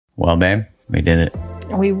Well, babe, we did it.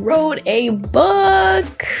 We wrote a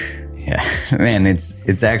book. Yeah, man,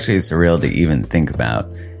 it's actually surreal to even think about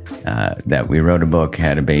that we wrote a book,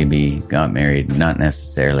 had a baby, got married, not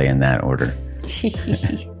necessarily in that order.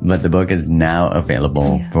 But the book is now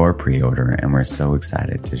available for pre-order, and we're so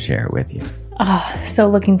excited to share it with you. Oh, so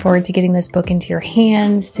looking forward to getting this book into your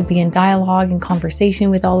hands, to be in dialogue and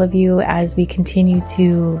conversation with all of you as we continue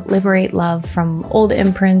to liberate love from old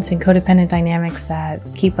imprints and codependent dynamics that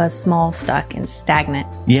keep us small, stuck, and stagnant.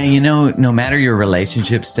 Yeah, no matter your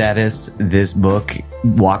relationship status, this book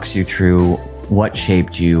walks you through what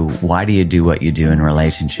shaped you, why do you do what you do in a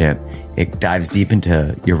relationship. It dives deep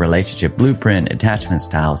into your relationship blueprint, attachment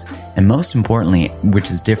styles, and most importantly,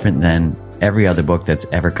 which is different than every other book that's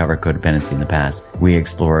ever covered codependency in the past, we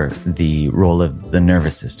explore the role of the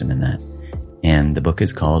nervous system in that. And the book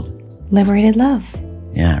is called Liberated Love.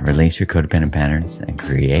 Yeah, release your codependent patterns and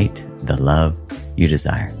create the love you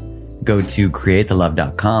desire. Go to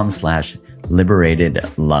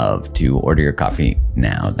createthelove.com/liberatedlove to order your copy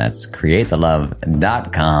now. That's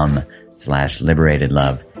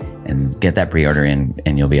createthelove.com/liberatedlove and get that pre-order in,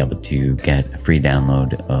 and you'll be able to get a free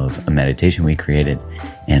download of a meditation we created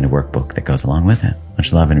and a workbook that goes along with it.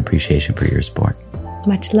 Much love and appreciation for your support.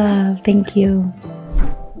 Much love. Thank you.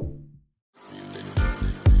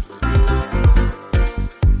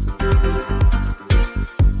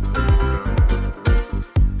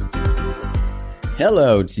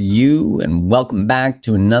 Hello to you, and welcome back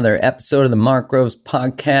to another episode of the Mark Groves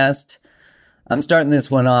Podcast. I'm starting this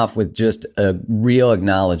one off with just a real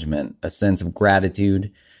acknowledgement, a sense of gratitude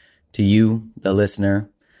to you, the listener,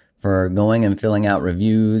 for going and filling out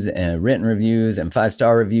reviews and written reviews and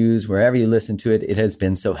 5-star reviews wherever you listen to it. It has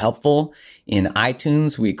been so helpful. In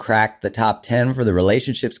iTunes, we cracked the top 10 for the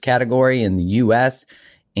relationships category in the US.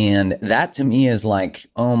 And that to me is like,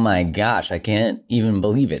 oh my gosh, I can't even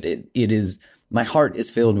believe it. It is, my heart is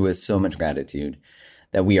filled with so much gratitude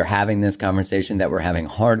that we are having this conversation, that we're having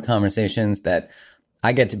hard conversations, that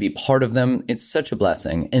I get to be part of them. It's such a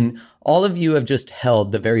blessing. And all of you have just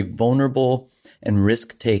held the very vulnerable and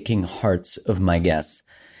risk-taking hearts of my guests.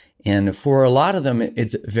 And for a lot of them,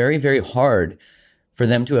 it's very, very hard for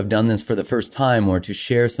them to have done this for the first time or to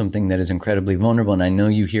share something that is incredibly vulnerable. And I know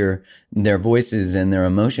you hear their voices and their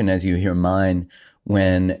emotion as you hear mine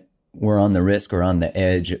when we're on the risk or on the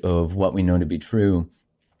edge of what we know to be true.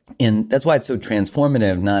 And that's why it's so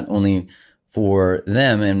transformative, not only for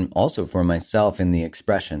them and also for myself in the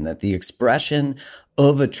expression, that the expression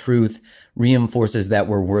of a truth reinforces that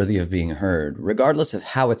we're worthy of being heard. Regardless of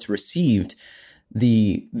how it's received,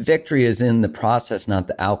 the victory is in the process, not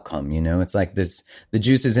the outcome. It's like this, the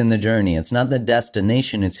juice is in the journey. It's not the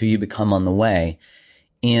destination, it's who you become on the way.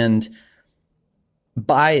 And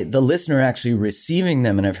by the listener actually receiving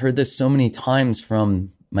them, and I've heard this so many times from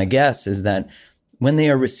my guests, is that when they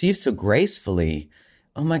are received so gracefully,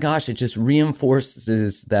 oh my gosh, it just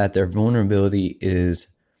reinforces that their vulnerability is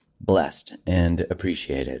blessed and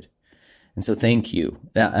appreciated. And so thank you.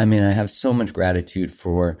 I have so much gratitude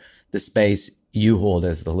for the space you hold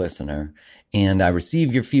as the listener. And I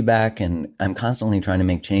receive your feedback, and I'm constantly trying to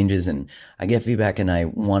make changes, and I get feedback, and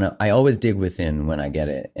I always dig within when I get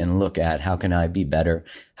it and look at how can I be better?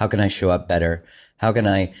 How can I show up better? How can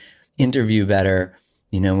I interview better?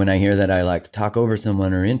 When I hear that I like talk over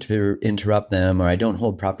someone or interrupt them, or I don't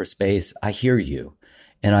hold proper space, I hear you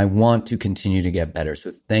and I want to continue to get better.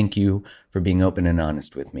 So thank you for being open and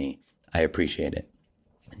honest with me. I appreciate it.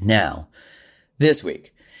 Now, this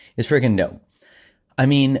week is freaking dope.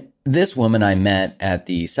 This woman I met at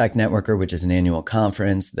the Psych Networker, which is an annual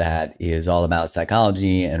conference that is all about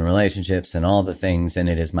psychology and relationships and all the things. And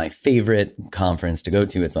it is my favorite conference to go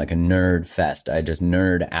to. It's like a nerd fest. I just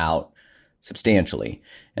nerd out substantially.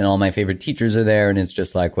 And all my favorite teachers are there. And it's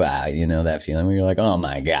just like, wow, that feeling where you're like, oh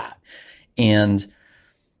my God. And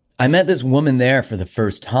I met this woman there for the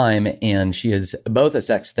first time, and she is both a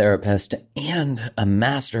sex therapist and a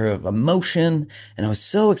master of emotion. And I was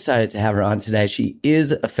so excited to have her on today. She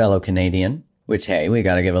is a fellow Canadian, which, hey, we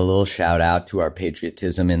got to give a little shout out to our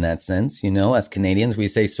patriotism in that sense. Us Canadians, we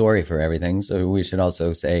say sorry for everything. So we should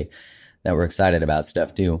also say that we're excited about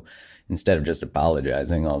stuff too, instead of just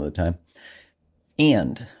apologizing all the time.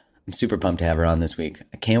 And I'm super pumped to have her on this week.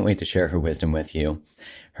 I can't wait to share her wisdom with you.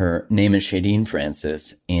 Her name is Shadeen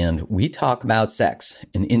Francis, and we talk about sex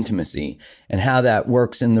and intimacy and how that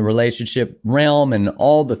works in the relationship realm and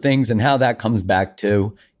all the things, and how that comes back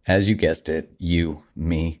to, as you guessed it, you,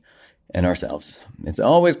 me, and ourselves. It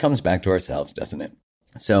always comes back to ourselves, doesn't it?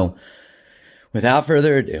 So without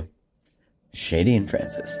further ado, Shadeen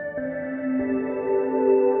Francis.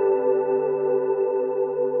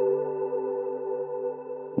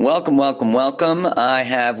 Welcome, welcome, welcome. I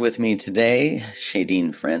have with me today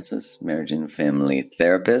Shadeen Francis, marriage and family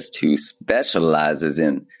therapist who specializes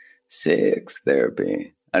in sex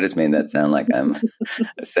therapy. I just made that sound like I'm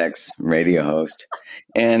a sex radio host,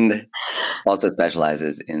 and also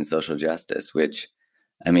specializes in social justice, which,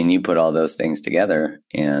 I mean, you put all those things together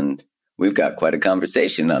and we've got quite a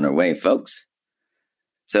conversation on our way, folks.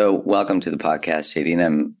 So welcome to the podcast,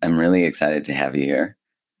 Shadeen. I'm really excited to have you here.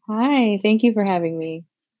 Hi, thank you for having me.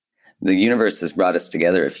 The universe has brought us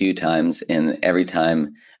together a few times, and every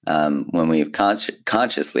time when we've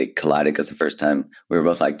consciously collided, because the first time we were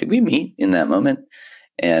both like, did we meet in that moment?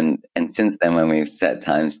 And since then, when we've set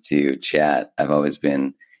times to chat, I've always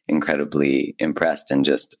been incredibly impressed and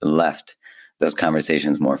just left those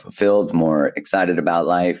conversations more fulfilled, more excited about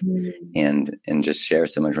life, and just share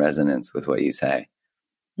so much resonance with what you say.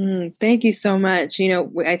 Thank you so much.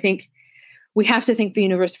 I think we have to thank the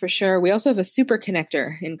universe for sure. We also have a super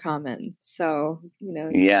connector in common. So,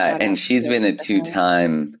 Yeah. And she's been a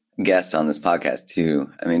 2-time guest on this podcast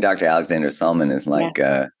too. I mean, Dr. Alexandra Salman is like,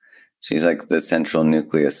 she's like the central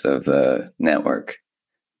nucleus of the network.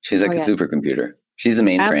 She's like a supercomputer. She's the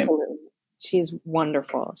mainframe. Absolutely. She's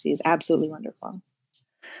wonderful. She's absolutely wonderful.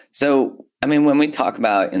 So, I mean, when we talk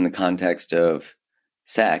about in the context of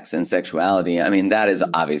sex and sexuality, I mean, that is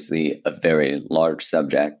obviously a very large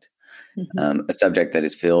subject. A subject that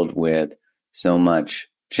is filled with so much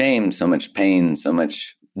shame, so much pain, so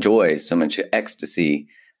much joy, so much ecstasy.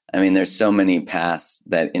 I mean, there's so many paths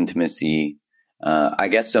that intimacy, I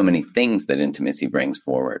guess so many things that intimacy brings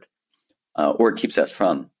forward or keeps us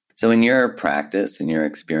from. So in your practice, in your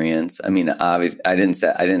experience, I mean, obviously, I didn't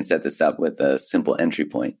set this up with a simple entry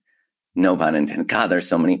point. No pun intended. God, there's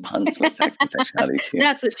so many puns with sex and sexuality too.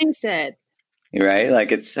 That's what she said. Right?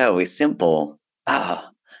 Like it's so simple.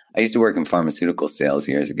 I used to work in pharmaceutical sales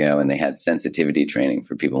years ago, and they had sensitivity training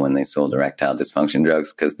for people when they sold erectile dysfunction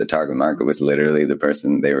drugs because the target market was literally the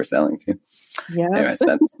person they were selling to. Yeah. Anyways,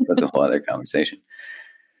 that's a whole other conversation.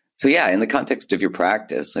 So yeah, in the context of your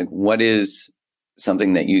practice, like what is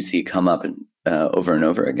something that you see come up over and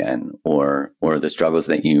over again, or the struggles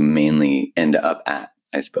that you mainly end up at,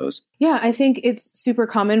 I suppose? Yeah, I think it's super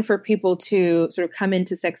common for people to sort of come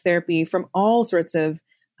into sex therapy from all sorts of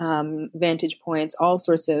vantage points, all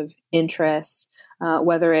sorts of interests,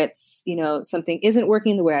 whether it's, something isn't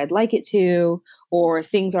working the way I'd like it to, or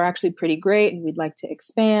things are actually pretty great and we'd like to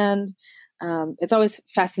expand. It's always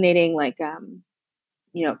fascinating, like,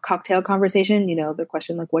 cocktail conversation, the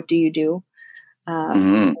question, like, what do you do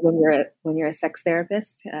when you're a sex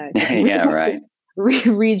therapist? Yeah, right.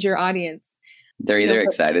 Read your audience. They're either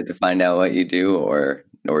excited to find out what you do or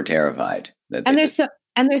terrified.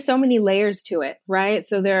 And there's so many layers to it, right?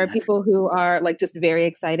 So there are people who are like just very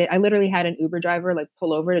excited. I literally had an Uber driver like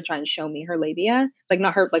pull over to try and show me her labia, like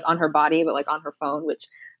not her like on her body, but like on her phone, which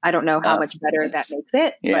I don't know how much better that makes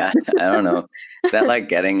it. Yeah, I don't know. Is that like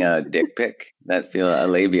getting a dick pic? A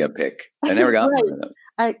labia pic? I never got one of those.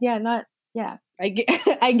 I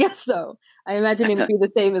guess so. I imagine it would be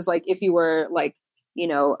the same as like if you were like,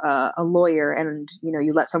 a lawyer and,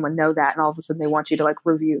 you let someone know that and all of a sudden they want you to like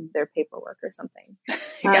review their paperwork or something.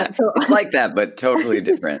 So it's like that, but totally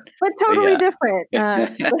different. Different.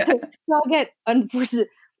 So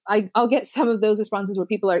I'll get some of those responses where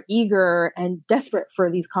people are eager and desperate for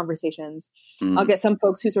these conversations. I'll get some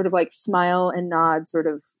folks who sort of like smile and nod sort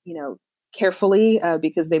of, carefully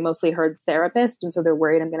because they mostly heard therapist. And so they're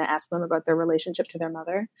worried I'm going to ask them about their relationship to their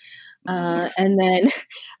mother. And then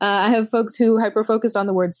I have folks who hyper-focused on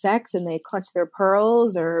the word sex and they clutch their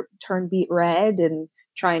pearls or turn beet red and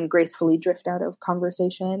try and gracefully drift out of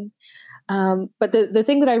conversation. But the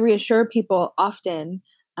thing that I reassure people often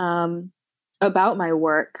about my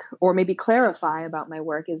work, or maybe clarify about my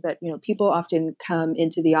work, is that, people often come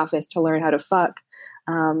into the office to learn how to fuck.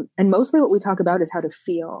 And mostly what we talk about is how to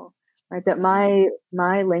feel. Right, that my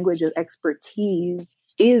language of expertise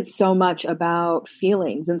is so much about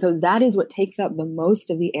feelings. And so that is what takes up the most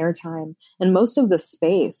of the airtime and most of the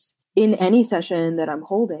space in any session that I'm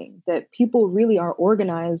holding, that people really are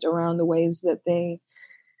organized around the ways that they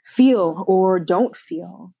feel or don't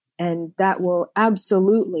feel. And that will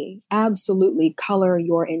absolutely, absolutely color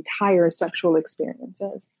your entire sexual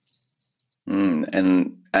experiences.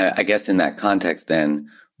 And I guess in that context, then,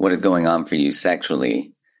 what is going on for you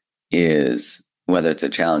sexually is, whether it's a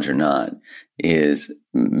challenge or not, is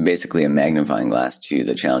basically a magnifying glass to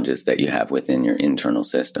the challenges that you have within your internal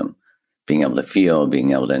system. Being able to feel,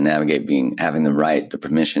 being able to navigate, having the right, the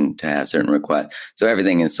permission to have certain requests. So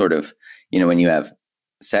everything is sort of, when you have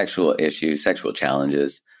sexual issues, sexual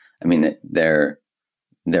challenges, I mean, they're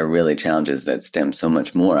there are really challenges that stem so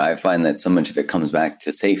much more. I find that so much of it comes back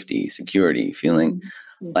to safety, security, feeling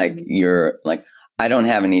like you're like, I don't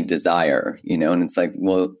have any desire, and it's like,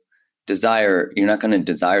 well, desire, you're not going to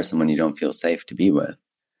desire someone you don't feel safe to be with.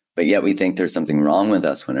 But yet we think there's something wrong with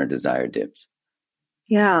us when our desire dips.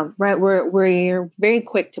 Yeah, right. We're very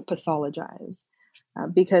quick to pathologize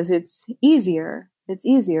because it's easier. It's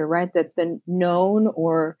easier, right? That the known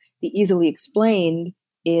or the easily explained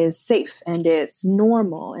is safe and it's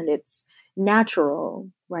normal and it's natural,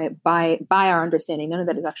 right? By our understanding, none of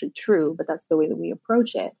that is actually true, but that's the way that we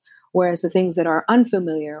approach it. Whereas the things that are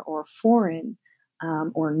unfamiliar or foreign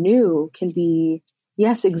or new can be,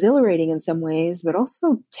 yes, exhilarating in some ways, but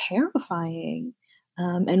also terrifying.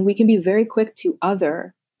 And we can be very quick to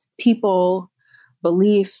other people,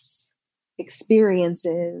 beliefs,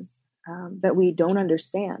 experiences that we don't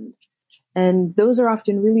understand. And those are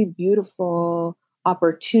often really beautiful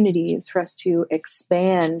opportunities for us to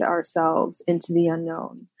expand ourselves into the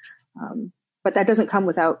unknown. But that doesn't come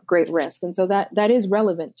without great risk. And so that is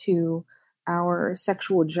relevant to our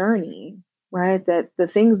sexual journey, right? That the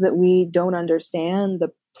things that we don't understand,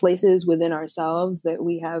 the places within ourselves that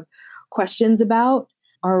we have questions about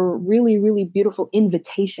are really, really beautiful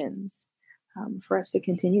invitations for us to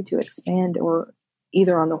continue to expand or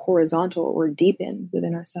either on the horizontal or deepen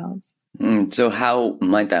within ourselves. So how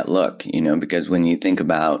might that look? Because when you think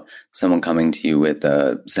about someone coming to you with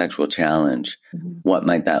a sexual challenge, what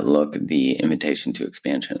might that look, the invitation to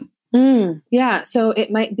expansion? Yeah. So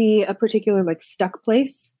it might be a particular stuck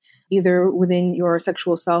place, either within your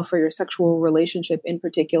sexual self or your sexual relationship in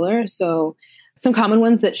particular. So some common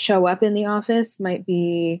ones that show up in the office might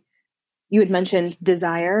be, you had mentioned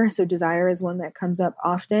desire. So desire is one that comes up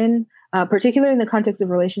often, particularly in the context of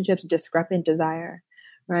relationships, discrepant desire,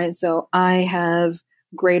 right? So I have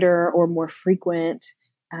greater or more frequent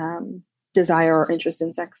desire or interest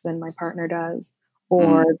in sex than my partner does,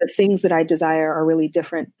 or the things that I desire are really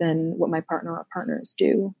different than what my partner or partners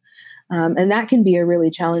do. And that can be a really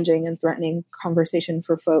challenging and threatening conversation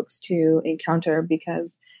for folks to encounter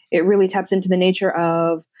because it really taps into the nature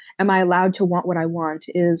of, am I allowed to want what I want?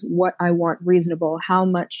 Is what I want reasonable? How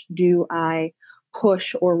much do I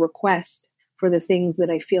push or request for the things that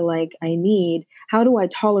I feel like I need? How do I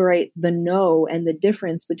tolerate the no and the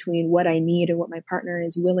difference between what I need and what my partner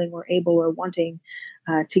is willing or able or wanting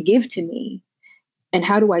to give to me? And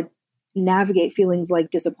how do I navigate feelings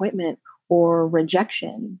like disappointment or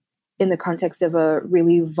rejection in the context of a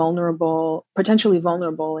really vulnerable, potentially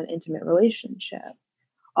vulnerable and intimate relationship?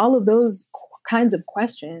 All of those kinds of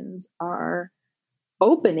questions are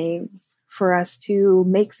openings for us to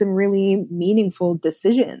make some really meaningful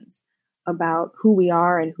decisions about who we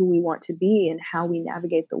are and who we want to be and how we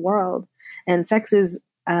navigate the world. And sex is,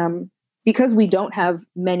 because we don't have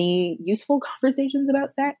many useful conversations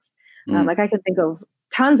about sex, I can think of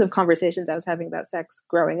tons of conversations I was having about sex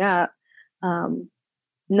growing up.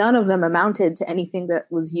 None of them amounted to anything that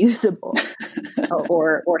was usable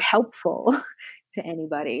or helpful to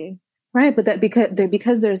anybody, right? But that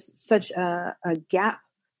because there's such a gap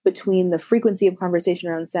between the frequency of conversation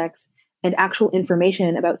around sex and actual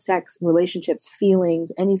information about sex, relationships,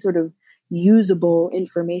 feelings, any sort of usable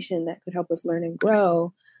information that could help us learn and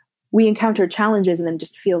grow, we encounter challenges and then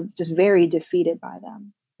just feel just very defeated by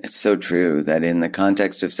them. It's so true that in the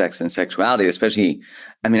context of sex and sexuality, especially,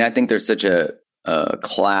 I think there's such a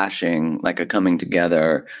clashing, like a coming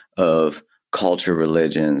together of culture,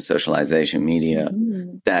 religion, socialization, media,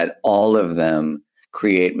 that all of them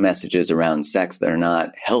create messages around sex that are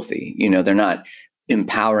not healthy. They're not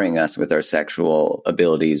empowering us with our sexual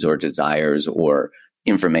abilities or desires or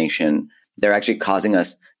information. They're actually causing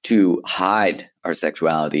us to hide our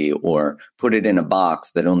sexuality or put it in a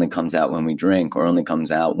box that only comes out when we drink or only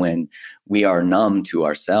comes out when we are numb to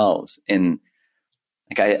ourselves. And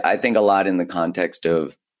I think a lot in the context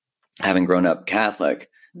of having grown up Catholic,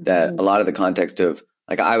 that a lot of the context of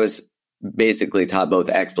I was basically taught both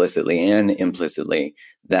explicitly and implicitly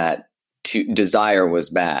that desire was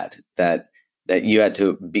bad, that you had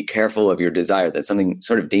to be careful of your desire, that something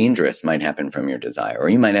sort of dangerous might happen from your desire, or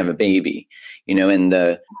you might have a baby,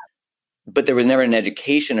 but there was never an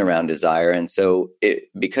education around desire. And so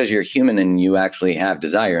because you're human and you actually have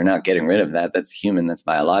desire, you're not getting rid of that. That's human, that's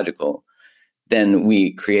biological. Then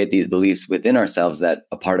we create these beliefs within ourselves that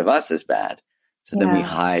a part of us is bad. So then we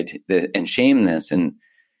hide and shame this. And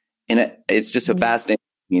it's just so fascinating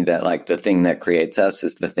to me that the thing that creates us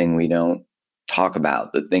is the thing we don't talk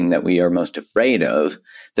about, the thing that we are most afraid of,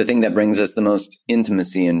 the thing that brings us the most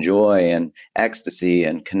intimacy and joy and ecstasy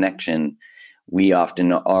and connection. We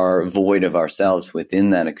often are void of ourselves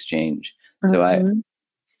within that exchange. So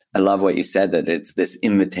I love what you said, that it's this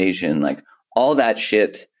invitation, like all that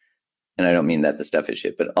shit. And I don't mean that the stuff is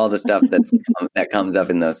shit, but all the stuff that comes up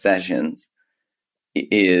in those sessions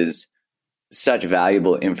is such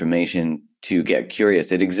valuable information to get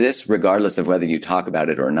curious. It exists regardless of whether you talk about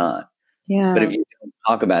it or not. Yeah. But if you don't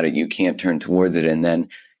talk about it, you can't turn towards it and then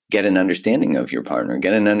get an understanding of your partner,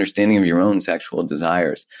 get an understanding of your own sexual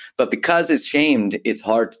desires. But because it's shamed, it's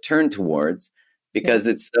hard to turn towards because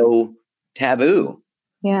it's so taboo.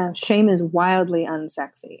 Yeah. Shame is wildly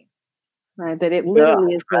unsexy, right? That it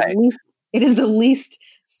literally is the least, it is the least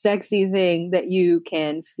sexy thing that you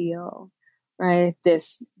can feel, right?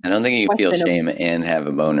 I don't think you can feel shame and have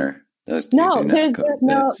a boner. Those two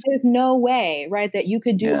there's no way, right? That you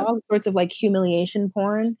could do all sorts of like humiliation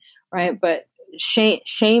porn, right? But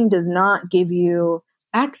shame does not give you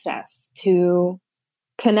access to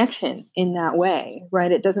connection in that way,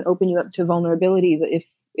 right? It doesn't open you up to vulnerability.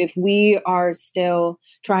 If we are still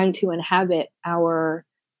trying to inhabit our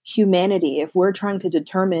humanity, if we're trying to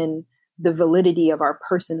determine the validity of our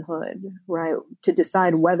personhood, right, to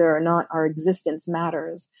decide whether or not our existence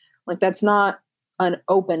matters, like that's not an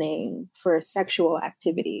opening for sexual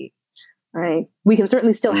activity, right? We can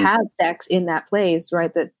certainly still have sex in that place,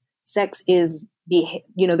 right? That sex is,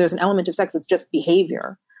 there's an element of sex that's just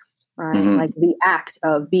behavior, right? Like the act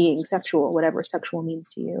of being sexual, whatever sexual means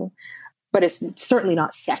to you. But it's certainly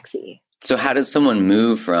not sexy. So how does someone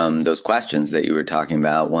move from those questions that you were talking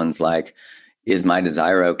about? One's like, is my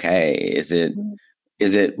desire okay? Is it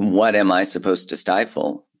what am I supposed to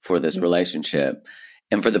stifle for this relationship?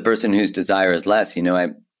 And for the person whose desire is less,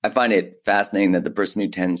 I find it fascinating that the person who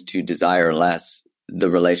tends to desire less the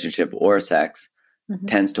relationship or sex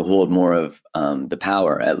tends to hold more of the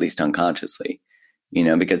power, at least unconsciously,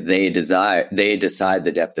 because they decide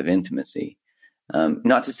the depth of intimacy.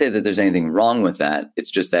 Not to say that there's anything wrong with that.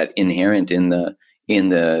 It's just that inherent in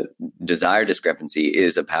the desire discrepancy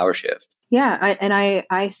is a power shift. Yeah.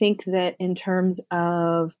 I think that in terms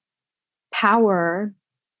of power,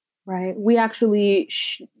 right, we actually,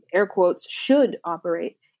 air quotes, should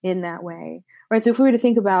operate in that way, right? So if we were to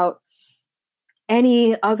think about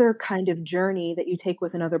any other kind of journey that you take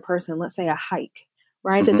with another person, let's say a hike,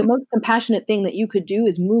 right? That the most compassionate thing that you could do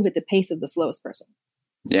is move at the pace of the slowest person.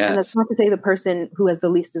 Yeah. And that's not to say the person who has the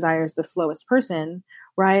least desire is the slowest person,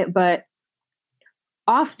 right? But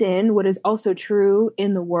often what is also true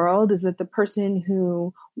in the world is that the person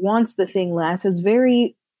who wants the thing less has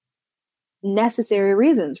very necessary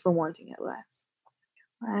reasons for wanting it less,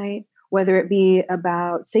 right? Whether it be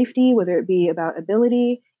about safety, whether it be about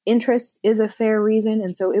ability, interest is a fair reason.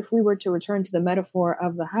 And so if we were to return to the metaphor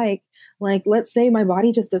of the hike, like let's say my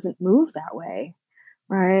body just doesn't move that way,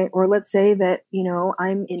 right? Or let's say that,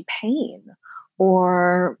 I'm in pain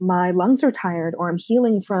or my lungs are tired or I'm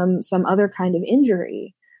healing from some other kind of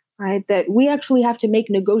injury, right? That we actually have to make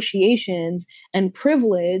negotiations and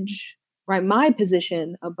privilege, right, my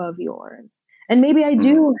position above yours. And maybe I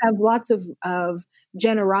do have lots of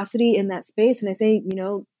generosity in that space. And I say,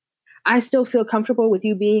 I still feel comfortable with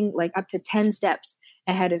you being like up to 10 steps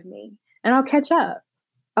ahead of me and I'll catch up.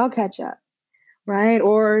 Right.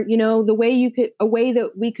 Or, a way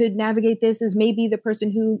that we could navigate this is maybe the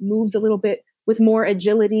person who moves a little bit with more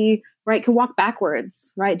agility, right, can walk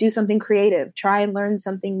backwards, right, do something creative, try and learn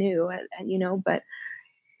something new, but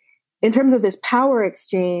in terms of this power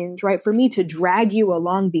exchange, right, for me to drag you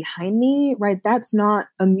along behind me, right, that's not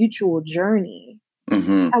a mutual journey.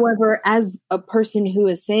 However, as a person who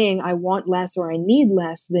is saying, I want less or I need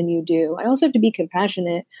less than you do, I also have to be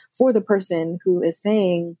compassionate for the person who is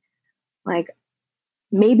saying, like,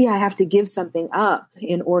 maybe I have to give something up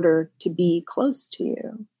in order to be close to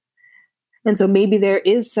you. And so maybe there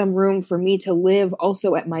is some room for me to live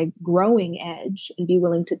also at my growing edge and be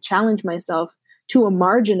willing to challenge myself to a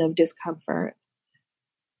margin of discomfort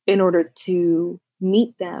in order to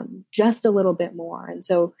meet them just a little bit more. And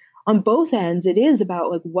so on both ends, it is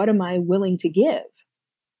about like, what am I willing to give?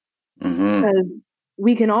 Because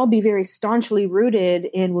we can all be very staunchly rooted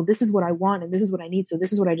in, well, this is what I want and this is what I need. So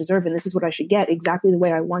this is what I deserve and this is what I should get exactly the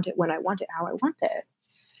way I want it, when I want it, how I want it.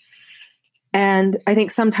 And I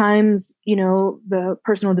think sometimes, the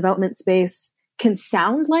personal development space can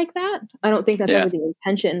sound like that. I don't think that's ever the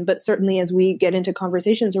intention, but certainly as we get into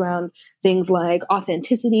conversations around things like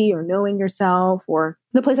authenticity or knowing yourself, or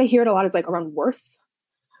the place I hear it a lot is like around worth.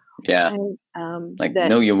 Yeah. And,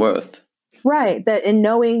 know your worth. Right. That in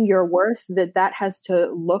knowing your worth, that has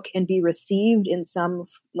to look and be received in some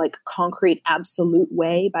like concrete, absolute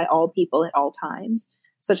way by all people at all times,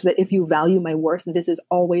 such that if you value my worth, this is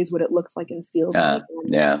always what it looks like and feels like.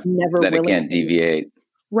 And never that it can't deviate.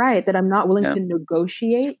 Right. That I'm not willing to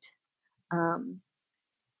negotiate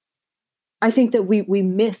I think that we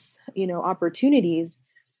miss, opportunities,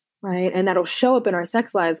 right? And that'll show up in our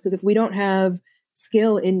sex lives, because if we don't have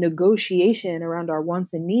skill in negotiation around our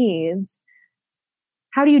wants and needs,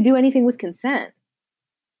 how do you do anything with consent?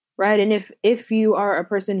 Right. And if you are a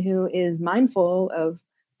person who is mindful of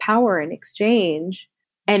power and exchange,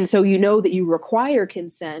 and so you know that you require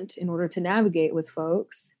consent in order to navigate with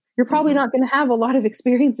folks, you're probably not going to have a lot of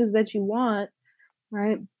experiences that you want,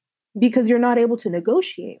 right? Because you're not able to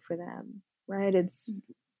negotiate for them, right?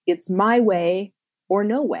 It's my way or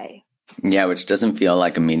no way. Yeah, which doesn't feel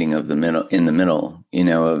like a meeting of the middle in the middle,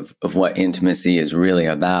 of what intimacy is really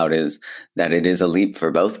about, is that it is a leap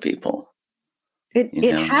for both people. It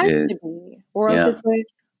has to be, or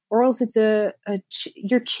else it's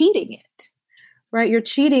you're cheating it, right? You're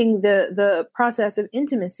cheating the process of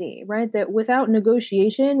intimacy, right? That without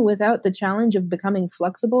negotiation, without the challenge of becoming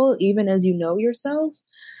flexible, even as you know yourself,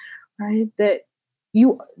 right? That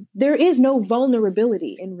there is no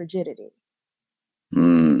vulnerability in rigidity.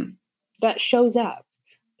 That shows up,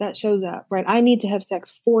 right? I need to have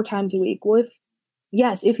sex 4 times a week. Well,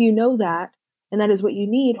 if you know that, and that is what you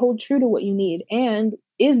need, hold true to what you need. And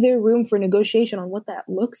is there room for negotiation on what that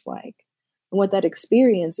looks like, and what that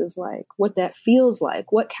experience is like, what that feels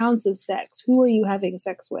like, what counts as sex, who are you having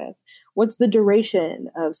sex with, what's the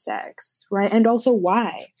duration of sex, right? And also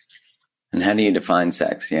why. And how do you define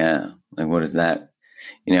sex? Yeah. Like, what is that?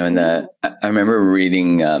 I remember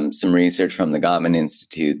reading some research from the Gottman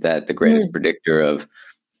Institute that the greatest predictor of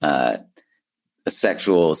a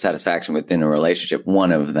sexual satisfaction within a relationship,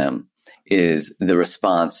 one of them, is the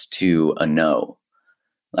response to a no.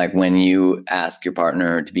 Like, when you ask your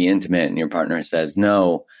partner to be intimate and your partner says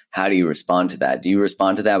no, how do you respond to that? Do you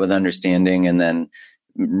respond to that with understanding and then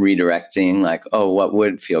redirecting, like, oh, what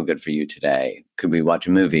would feel good for you today? Could we watch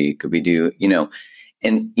a movie? Could we do,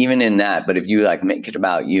 and even in that, but if you like make it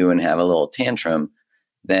about you and have a little tantrum,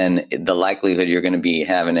 then the likelihood you're going to be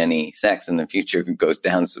having any sex in the future goes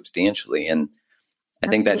down substantially. And I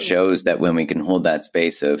think that shows that when we can hold that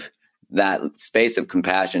space of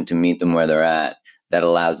compassion to meet them where they're at, that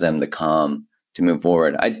allows them to calm, to move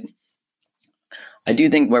forward. I do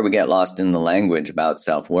think where we get lost in the language about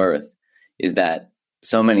self-worth is that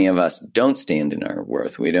so many of us don't stand in our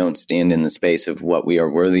worth. We don't stand in the space of what we are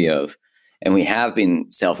worthy of. And we have been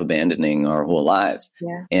self-abandoning our whole lives.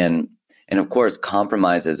 Yeah. And of course,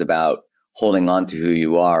 compromise is about holding on to who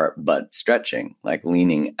you are, but stretching, like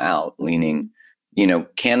leaning out, it's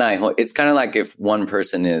kind of like if one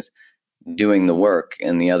person is doing the work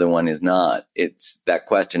and the other one is not. It's that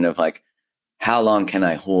question of like, how long can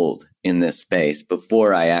I hold in this space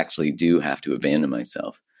before I actually do have to abandon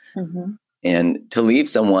myself? And to leave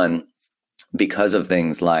someone because of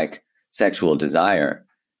things like sexual desire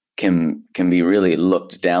can be really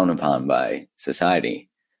looked down upon by society,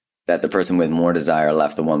 that the person with more desire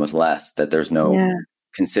left the one with less, that there's no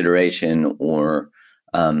consideration, or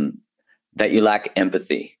that you lack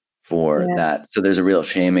empathy for that. So there's a real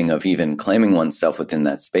shaming of even claiming oneself within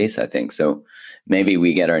that space, I think. So maybe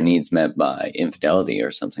we get our needs met by infidelity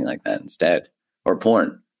or something like that instead, or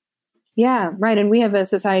porn. Yeah, right. And we have a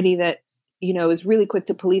society that, is really quick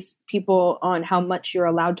to police people on how much you're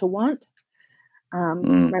allowed to want.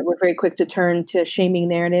 Right. We're very quick to turn to shaming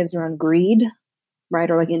narratives around greed,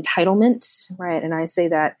 right? Or like entitlement, right? And I say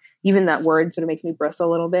that even that word sort of makes me bristle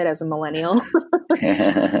a little bit as a millennial,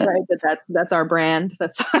 right? That's our brand.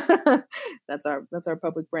 That's our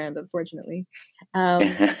public brand, unfortunately.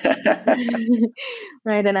 Right.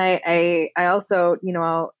 And I also,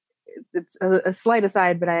 it's a slight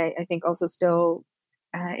aside, but I think also still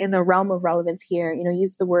in the realm of relevance here,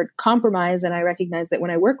 use the word compromise. And I recognize that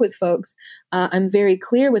when I work with folks, I'm very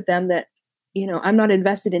clear with them that, I'm not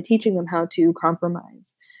invested in teaching them how to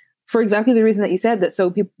compromise, for exactly the reason that you said, that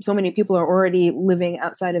so many people are already living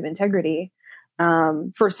outside of integrity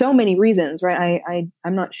for so many reasons, right?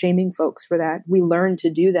 I'm not shaming folks for that. We learn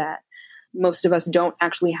to do that. Most of us don't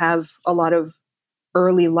actually have a lot of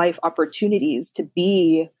early life opportunities to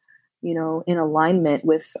be, in alignment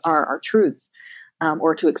with our truths.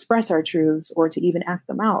 Or to express our truths, or to even act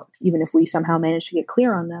them out, even if we somehow manage to get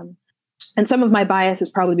clear on them. And some of my bias is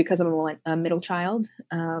probably because I'm a middle child.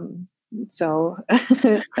 So we have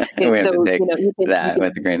to take that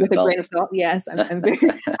with a grain of salt. Yes, I'm very.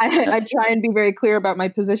 I try and be very clear about my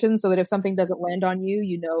position, so that if something doesn't land on you,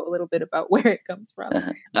 you know a little bit about where it comes from.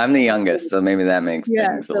 I'm the youngest, so maybe that makes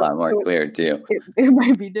things a lot more clear too. It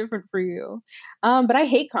might be different for you, but I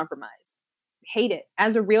hate compromise. Hate it.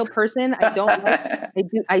 As a real person, I don't like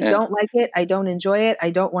it. I don't like it. I don't enjoy it. I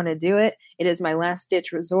don't want to do it. It is my last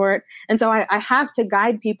ditch resort. And so I have to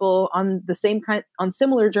guide people on the same on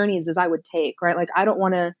similar journeys as I would take, right? Like, I don't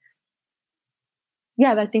want to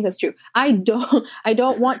Yeah, I think that's true. I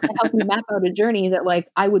don't want to help you map out a journey that like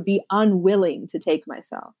I would be unwilling to take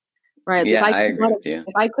myself. Right. Yeah, I agree with you.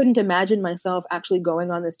 If I couldn't imagine myself actually going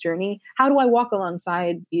on this journey, how do I walk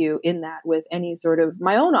alongside you in that with any sort of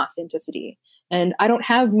my own authenticity? And I don't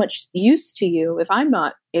have much use to you if I'm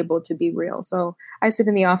not able to be real. So I sit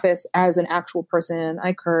in the office as an actual person.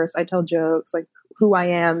 I curse, I tell jokes, like who I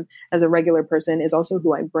am as a regular person is also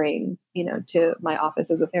who I bring, to my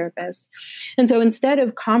office as a therapist. And so instead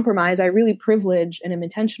of compromise, I really privilege and am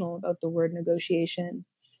intentional about the word negotiation,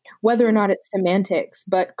 whether or not it's semantics,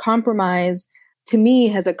 but compromise to me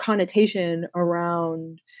has a connotation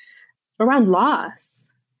around loss,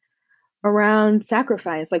 around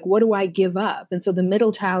sacrifice. Like, what do I give up? And so the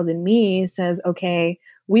middle child in me says, okay,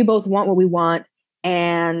 we both want what we want.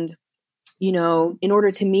 And, in order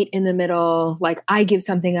to meet in the middle, like I give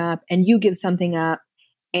something up and you give something up.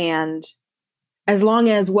 And as long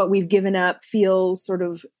as what we've given up feels sort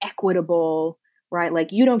of equitable, right?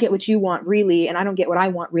 Like you don't get what you want really, and I don't get what I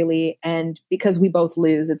want really. And because we both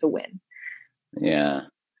lose, it's a win. Yeah.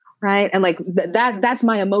 Right. And like that's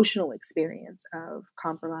my emotional experience of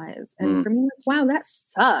compromise. And for me, wow, that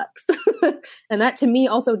sucks. And that to me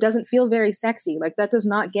also doesn't feel very sexy. Like that does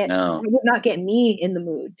not get, it would not get me in the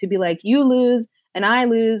mood to be like, you lose and I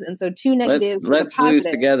lose. And so two negatives. Let's lose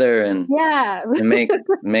together and and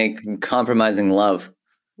make compromising love.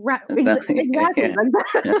 Right. Exactly. Yeah. Like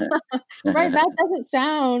that. Right. That doesn't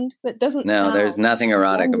sound there's nothing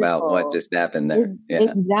erotic wonderful about what just happened there. Yeah.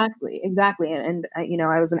 Exactly. And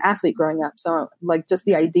I was an athlete growing up. So like just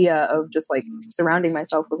the idea of just like surrounding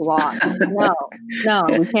myself with loss. No,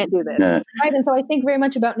 we can't do this. No. Right. And so I think very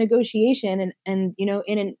much about negotiation and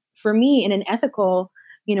for me, in an ethical,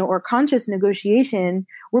 or conscious negotiation,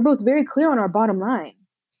 we're both very clear on our bottom line.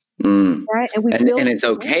 Right. And it's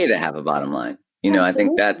okay to have a bottom line. Absolutely. I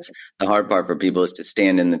think that's the hard part for people is to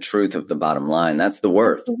stand in the truth of the bottom line. That's the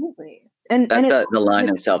worth. Absolutely. And that's the line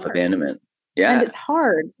of self-abandonment. Yeah. And it's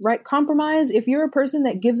hard, right? Compromise. If you're a person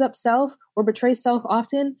that gives up self or betrays self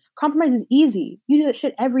often, compromise is easy. You do that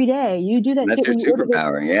shit every day. You do that. That's shit your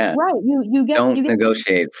superpower. Yeah. Right. You don't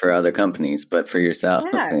negotiate for other companies, but for yourself.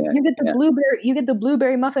 Yeah. You get the blueberry. You get the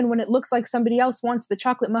blueberry muffin when it looks like somebody else wants the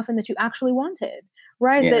chocolate muffin that you actually wanted.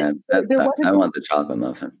 Right. Yeah. I want the chocolate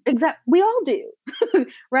muffin. Exactly. We all do.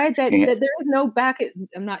 Right. That there is no back.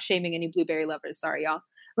 I'm not shaming any blueberry lovers. Sorry, y'all.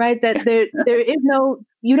 Right. That there is no,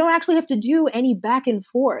 you don't actually have to do any back and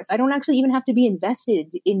forth. I don't actually even have to be invested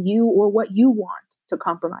in you or what you want to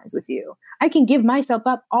compromise with you. I can give myself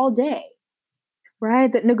up all day.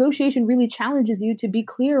 Right. That negotiation really challenges you to be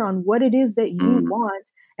clear on what it is that you want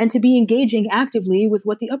and to be engaging actively with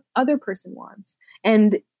what the other person wants.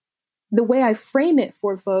 And the way I frame it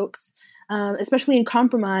for folks, especially in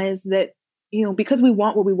compromise, that, because we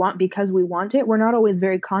want what we want, because we want it, we're not always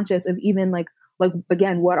very conscious of even like,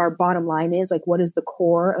 again, what our bottom line is, like, what is the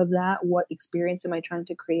core of that? What experience am I trying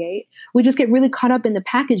to create? We just get really caught up in the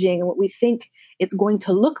packaging and what we think it's going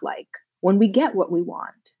to look like when we get what we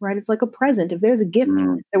want, right? It's like a present. If there's a gift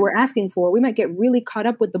that we're asking for, we might get really caught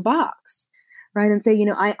up with the box, right? And say,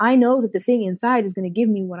 I know that the thing inside is going to give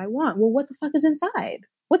me what I want. Well, what the fuck is inside?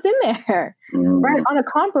 What's in there, right? On a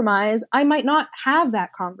compromise, I might not have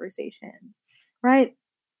that conversation, right?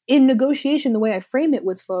 In negotiation, the way I frame it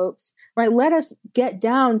with folks, right? Let us get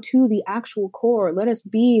down to the actual core. Let us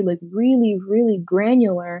be like really, really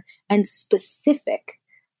granular and specific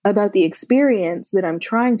about the experience that I'm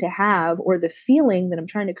trying to have or the feeling that I'm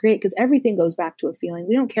trying to create, because everything goes back to a feeling.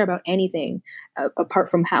 We don't care about anything apart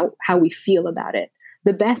from how we feel about it.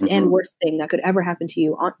 The best and worst thing that could ever happen to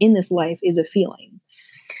you in this life is a feeling.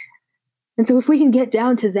 And so if we can get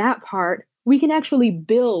down to that part, we can actually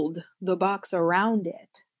build the box around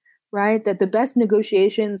it, right? That the best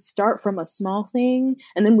negotiations start from a small thing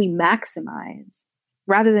and then we maximize,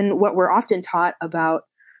 rather than what we're often taught about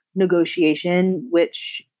negotiation,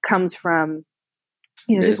 which comes from,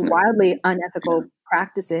 just wildly unethical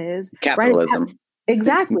practices. Capitalism. Right?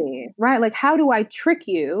 Exactly. Right. Like, how do I trick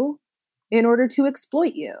you in order to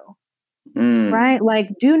exploit you? Right?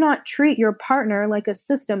 Like, do not treat your partner like a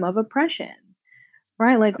system of oppression,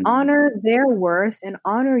 right? Like, honor their worth and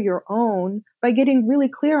honor your own by getting really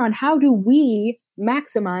clear on how do we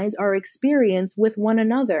maximize our experience with one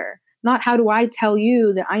another? Not how do I tell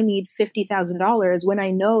you that I need $50,000 when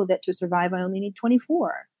I know that to survive, I only need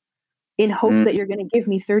 24 in hopes that you're going to give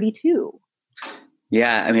me 32.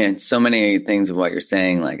 Yeah. I mean, so many things of what you're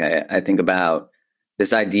saying. Like I think about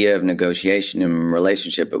this idea of negotiation in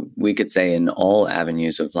relationship, but we could say in all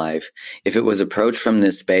avenues of life, if it was approached from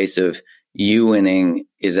this space of you winning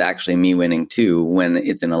is actually me winning too, when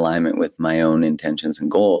it's in alignment with my own intentions and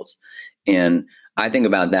goals. And I think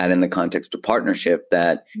about that in the context of partnership,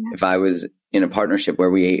 that if I was in a partnership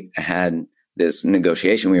where we had this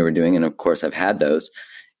negotiation we were doing, and of course I've had those,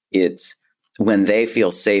 it's when they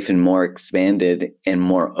feel safe and more expanded and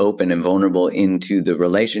more open and vulnerable into the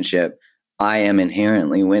relationship, I am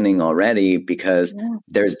inherently winning already, because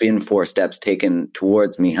there's been 4 steps taken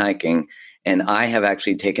towards me hiking. And I have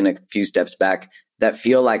actually taken a few steps back that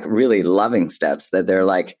feel like really loving steps, that they're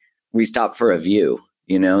like, we stopped for a view,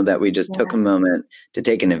 that we just took a moment to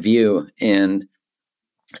take in a view. And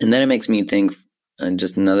then it makes me think, and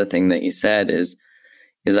just another thing that you said is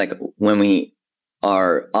like, when we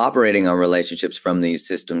are operating our relationships from these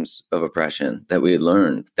systems of oppression that we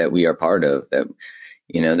learned, that we are part of, that,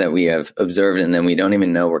 that we have observed, and then we don't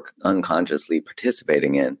even know we're unconsciously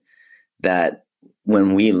participating in, that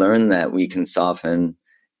when we learn that, we can soften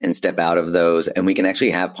and step out of those, and we can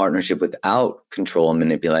actually have partnership without control and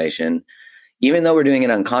manipulation, even though we're doing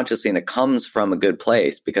it unconsciously, and it comes from a good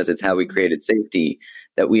place because it's how we created safety,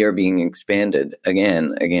 that we are being expanded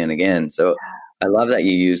again. So I love that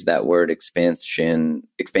you use that word expansion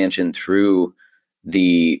through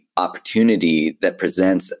the opportunity that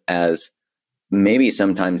presents as maybe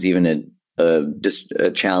sometimes even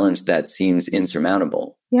a challenge that seems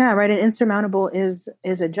insurmountable. Yeah, right. And insurmountable is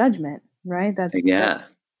a judgment, right? That's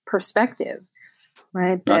perspective,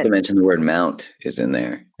 right? Not to mention the word mount is in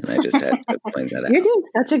there, and I just had to point that out. You're doing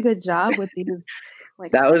such a good job with these.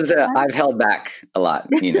 That was I've held back a lot.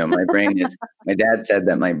 My brain is. My dad said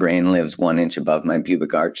that my brain lives 1 inch above my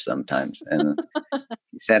pubic arch sometimes, and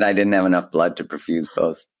he said I didn't have enough blood to perfuse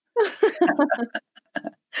both.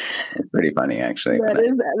 It's pretty funny, actually.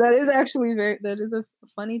 That is actually that is a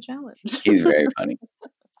funny challenge. He's very funny.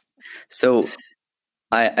 So,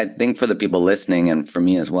 I think for the people listening, and for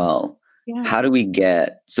me as well, how do we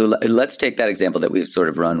get, so let's take that example that we've sort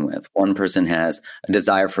of run with. One person has a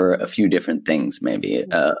desire for a few different things, maybe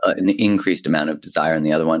an increased amount of desire, and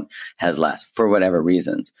the other one has less for whatever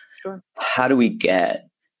reasons. Sure. How do we get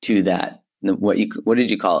to that? What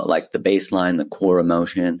did you call it? Like the baseline, the core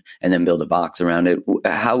emotion, and then build a box around it.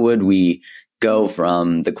 How would we go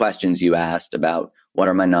from the questions you asked about what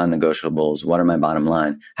are my non-negotiables? What are my bottom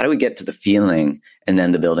line? How do we get to the feeling and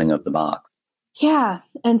then the building of the box? Yeah.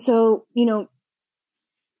 And so,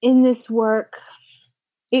 in this work,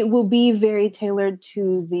 it will be very tailored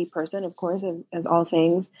to the person, of course, as all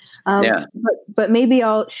things. But maybe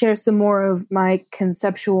I'll share some more of my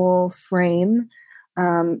conceptual frame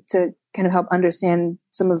to kind of help understand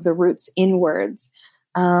some of the roots inwards.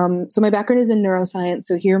 So my background is in neuroscience.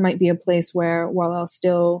 So here might be a place where, while I'll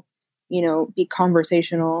still, be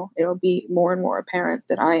conversational, it'll be more and more apparent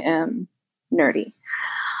that I am nerdy.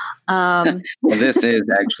 Well, this is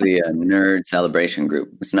actually a nerd celebration group.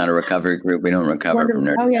 It's not a recovery group. We don't recover from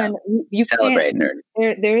nerd. Oh yeah, you celebrate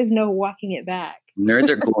nerd. There is no walking it back. Nerds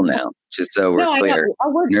are cool now. Just so we're clear,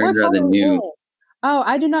 nerds are the new. Oh,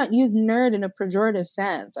 I do not use nerd in a pejorative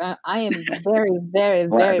sense. I am very, very,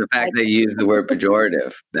 very. The fact that you use the word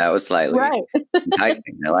pejorative, that was slightly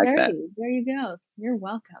enticing. I like that. There you go. You're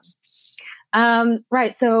welcome.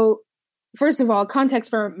 Right. So, first of all, context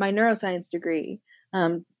for my neuroscience degree.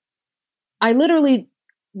 I literally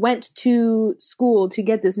went to school to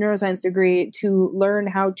get this neuroscience degree to learn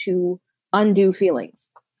how to undo feelings,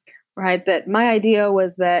 right? That my idea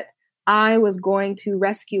was that I was going to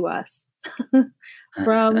rescue us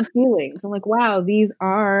from feelings. I'm like, wow, these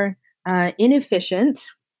are inefficient.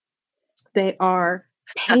 They are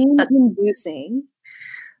pain-inducing.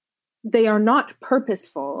 They are not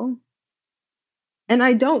purposeful. And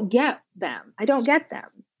I don't get them.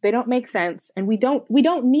 They don't make sense, and we don't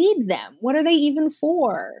need them. What are they even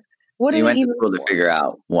for? You went to school to figure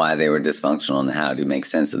out why they were dysfunctional and how to make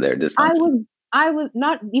sense of their dysfunction. I was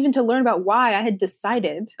not even to learn about why. I had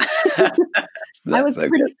decided. I was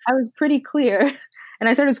pretty clear, and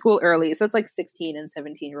I started school early, so it's like 16 and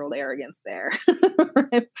 17-year-old arrogance there.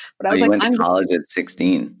 But I was went to college at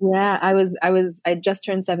 16. Yeah, I just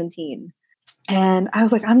turned 17. And I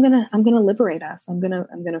was like, I'm gonna liberate us. I'm gonna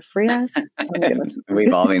free us.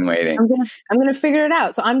 We've all been waiting. I'm gonna figure it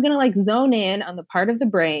out. So I'm gonna zone in on the part of the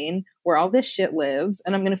brain where all this shit lives,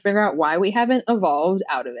 and I'm gonna figure out why we haven't evolved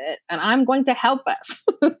out of it. And I'm going to help us.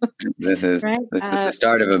 This is the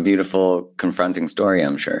start of a beautiful, confronting story,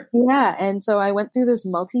 I'm sure. Yeah. And so I went through this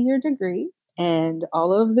multi-year degree, and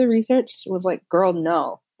all of the research was like, girl,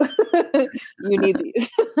 no, you need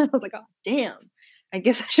these. I was like, oh, damn. I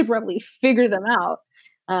guess I should probably figure them out,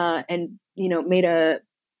 and made a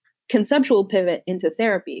conceptual pivot into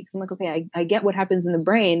therapy. Because I'm like, okay, I get what happens in the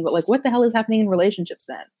brain, but what the hell is happening in relationships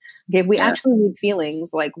then? Okay, if we actually need feelings,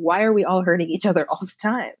 why are we all hurting each other all the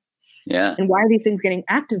time? Yeah. And why are these things getting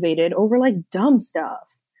activated over like dumb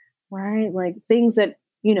stuff, right? Like things that,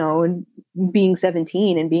 you know, and being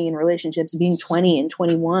 17 and being in relationships, being 20 and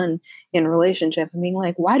 21 in relationships and being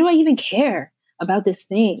like, why do I even care about this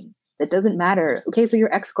thing that doesn't matter? Okay, so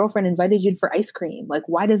your ex-girlfriend invited you for ice cream. Like,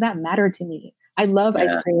 why does that matter to me? I love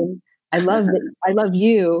ice cream. I love that. I love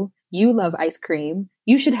you. You love ice cream.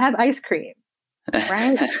 You should have ice cream,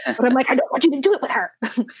 right? But I'm like, I don't want you to do it with her.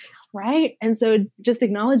 Right. And so just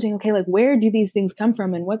acknowledging, okay, like where do these things come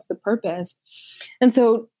from and what's the purpose? And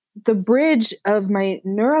so the bridge of my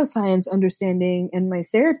neuroscience understanding and my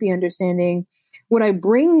therapy understanding, what I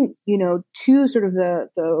bring, you know, to sort of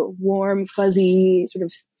the warm, fuzzy, sort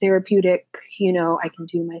of therapeutic, you know, I can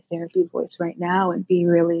do my therapy voice right now and be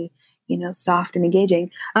really, you know, soft and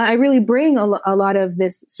engaging. I really bring a lot of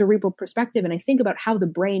this cerebral perspective, and I think about how the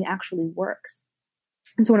brain actually works.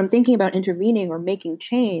 And so when I'm thinking about intervening or making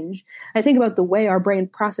change, I think about the way our brain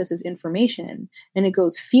processes information, and it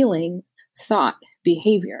goes feeling, thought,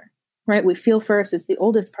 behavior, right? We feel first. It's the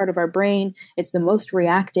oldest part of our brain. It's the most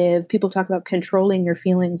reactive. People talk about controlling your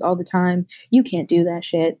feelings all the time. You can't do that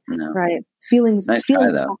shit, right? Feelings, Nice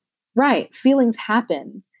try, though. Right. Feelings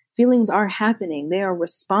happen. Feelings are happening. They are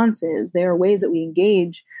responses. They are ways that we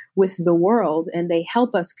engage with the world, and they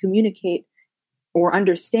help us communicate or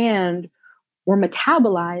understand or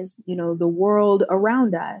metabolize, you know, the world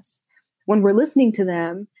around us. When we're listening to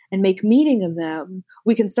them and make meaning of them,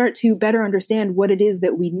 we can start to better understand what it is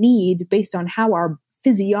that we need based on how our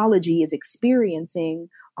physiology is experiencing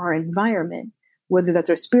our environment, whether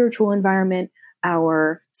that's our spiritual environment,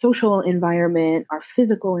 our social environment, our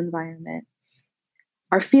physical environment.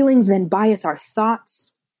 Our feelings then bias our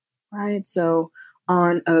thoughts, right? So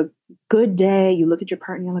on a good day, you look at your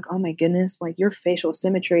partner and you're like, oh my goodness, like your facial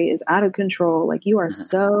symmetry is out of control. Like you are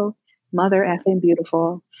so mother effing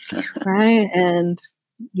beautiful, right? And,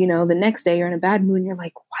 you know, the next day you're in a bad mood and you're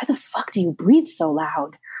like, why the fuck do you breathe so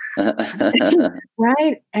loud?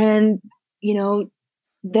 Right? And, you know,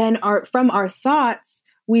 then from our thoughts,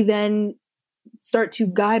 we then start to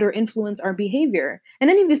guide or influence our behavior. And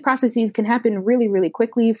any of these processes can happen really, really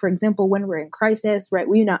quickly. For example, when we're in crisis, right,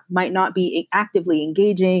 we might not be actively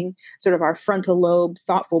engaging sort of our frontal lobe,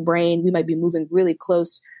 thoughtful brain. We might be moving really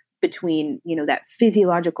close between, you know, that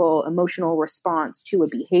physiological, emotional response to a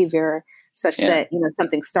behavior such that, you know,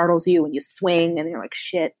 something startles you and you swing and you're like,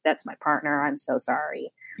 shit, that's my partner. I'm so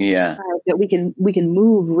sorry. Yeah. That we can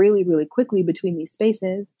move really, really quickly between these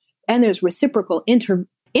spaces. And there's reciprocal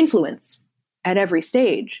influence at every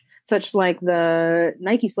stage, such like the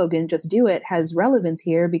Nike slogan, just do it, has relevance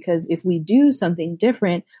here, because if we do something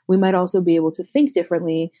different, we might also be able to think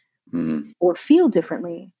differently or feel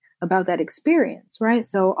differently about that experience, right?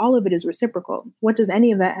 So all of it is reciprocal. What does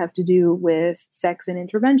any of that have to do with sex and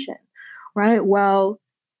intervention, right? Well,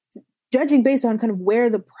 judging based on kind of where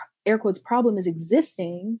the air quotes problem is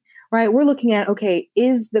existing, right? We're looking at, okay,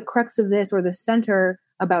 is the crux of this or the center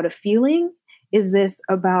about a feeling? Is this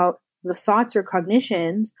about the thoughts or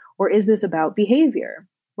cognitions, or is this about behavior,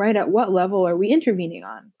 right? At what level are we intervening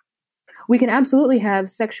on? We can absolutely have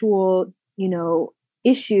sexual, you know,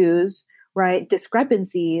 issues, right?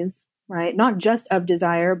 Discrepancies, right? Not just of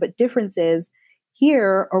desire, but differences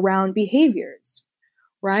here around behaviors,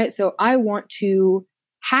 right? So I want to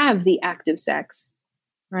have the act of sex,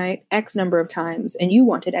 right? X number of times, and you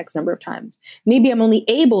want it X number of times. Maybe I'm only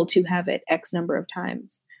able to have it X number of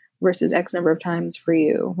times versus X number of times for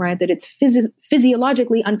you, right? That it's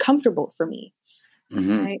physiologically uncomfortable for me,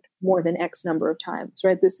 right? More than X number of times,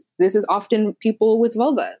 right? This is often people with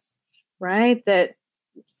vulvas, right? That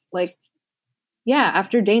like, yeah,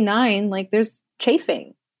 after day 9, like there's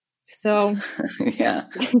chafing. So yeah,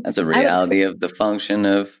 that's a reality of the function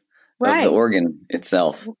of the organ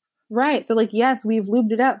itself. Right. So like, yes, we've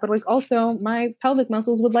lubed it up, but like also my pelvic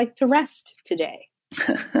muscles would like to rest today.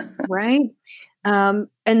 Right.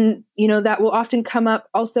 And, you know, that will often come up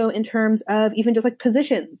also in terms of even just like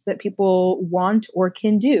positions that people want or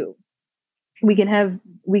can do. We can have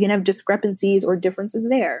discrepancies or differences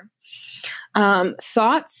there.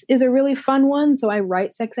 Thoughts is a really fun one. So I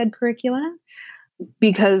write sex ed curricula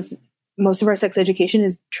because most of our sex education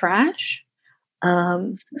is trash.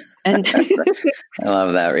 And I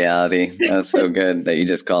love that reality. That's so good that you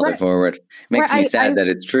just called it forward. Makes me sad that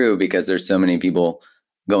it's true, because there's so many people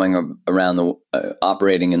going around the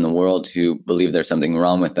operating in the world who believe there's something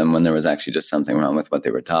wrong with them when there was actually just something wrong with what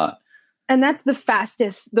they were taught. And that's the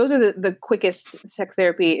fastest. Those are the quickest sex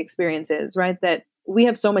therapy experiences, right? That we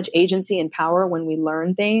have so much agency and power when we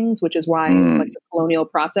learn things, which is why like the colonial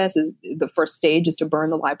process is the first stage is to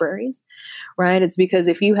burn the libraries, right? It's because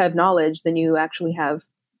if you have knowledge, then you actually have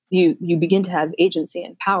you begin to have agency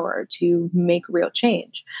and power to make real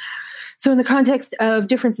change. So in the context of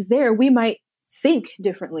differences there, we might think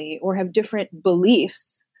differently or have different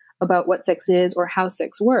beliefs about what sex is or how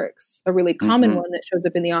sex works. A really common one that shows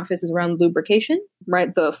up in the office is around lubrication,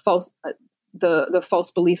 right? The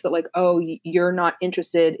false belief that like, oh, you're not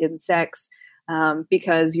interested in sex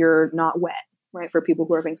because you're not wet, right? For people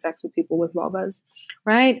who are having sex with people with vulvas,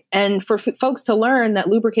 right? And for folks to learn that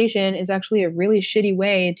lubrication is actually a really shitty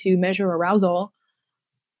way to measure arousal,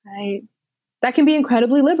 right? That can be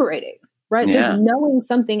incredibly liberating, right? Yeah. Just knowing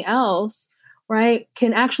something else, right,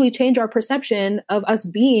 can actually change our perception of us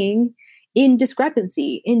being in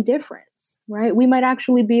discrepancy, in difference, right? We might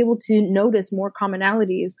actually be able to notice more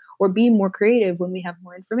commonalities or be more creative when we have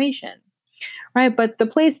more information, right? But the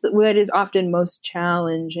place that is often most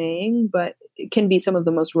challenging, but it can be some of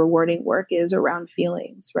the most rewarding work is around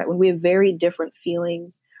feelings, right? When we have very different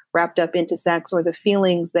feelings wrapped up into sex, or the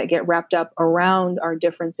feelings that get wrapped up around our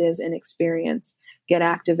differences in experience get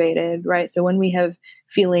activated, right? So when we have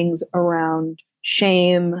feelings around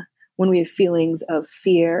shame, when we have feelings of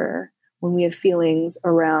fear, when we have feelings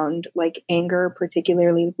around like anger,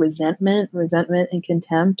 particularly resentment and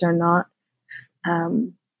contempt are not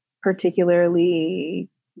particularly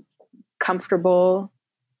comfortable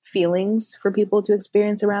feelings for people to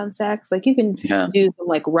experience around sex. Like you can do some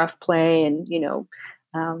like rough play and,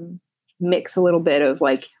 mix a little bit of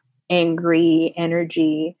like angry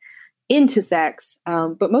energy into sex.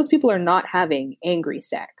 But most people are not having angry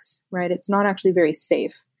sex, right? It's not actually very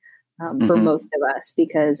safe for most of us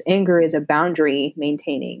because anger is a boundary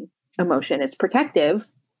maintaining emotion. It's protective.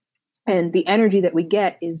 And the energy that we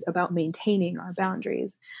get is about maintaining our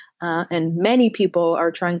boundaries. And many people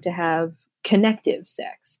are trying to have connective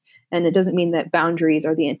sex. And it doesn't mean that boundaries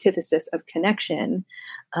are the antithesis of connection.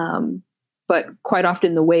 But quite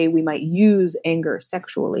often the way we might use anger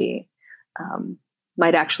sexually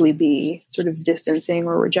might actually be sort of distancing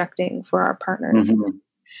or rejecting for our partners.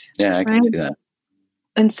 Yeah, I can see that.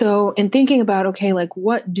 And so in thinking about, okay, like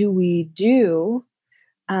what do we do?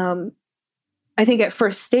 I think at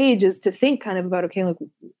first stage is to think kind of about, okay, like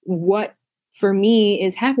what for me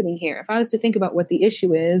is happening here. If I was to think about what the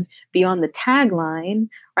issue is beyond the tagline,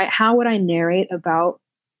 right? How would I narrate about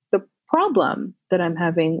the problem that I'm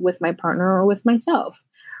having with my partner or with myself,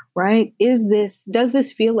 right? Does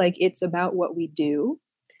this feel like it's about what we do,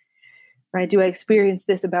 right? Do I experience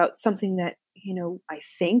this about something that, I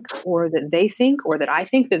think, or that they think, or that I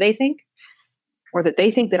think that they think, or that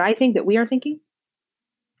they think that I think that we are thinking?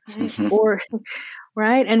 Right? Or,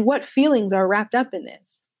 right? And what feelings are wrapped up in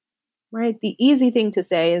this, right? The easy thing to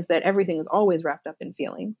say is that everything is always wrapped up in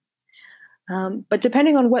feelings. But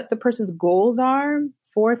depending on what the person's goals are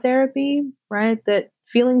for therapy, right, that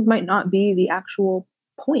feelings might not be the actual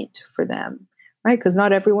point for them, right? Because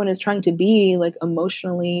not everyone is trying to be like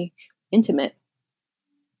emotionally intimate,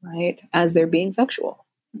 right, as they're being sexual.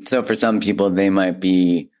 So for some people,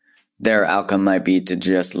 their outcome might be to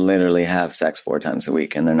just literally have sex 4 times a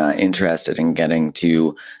week, and they're not interested in getting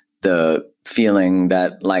to the feeling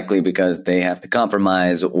that likely because they have to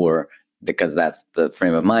compromise or because that's the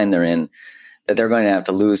frame of mind they're in, that they're going to have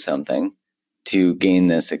to lose something to gain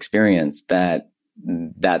this experience,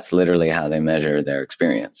 that's literally how they measure their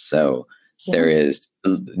experience. So there is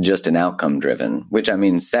just an outcome driven, which I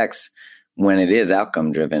mean, sex, when it is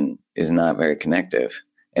outcome driven, is not very connective.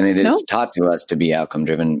 And it is taught to us to be outcome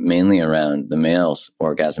driven, mainly around the male's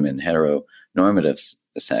orgasm in heteronormative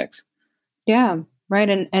sex. Yeah, right.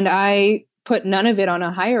 And I put none of it on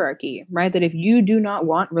a hierarchy, right? That if you do not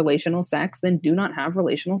want relational sex, then do not have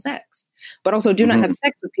relational sex. But also do not have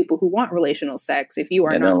sex with people who want relational sex if you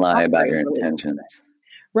are not. Don't lie about your intentions.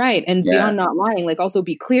 Right. And beyond not lying, like also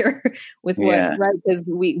be clear with what, right? Because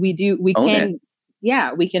we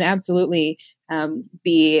can absolutely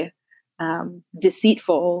be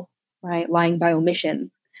deceitful, right? Lying by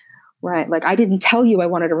omission, right? Like I didn't tell you I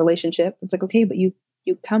wanted a relationship. It's like, okay, but you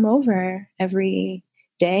come over every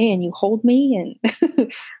day and you hold me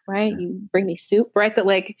and right. You bring me soup, right? That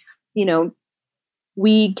like,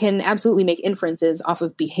 we can absolutely make inferences off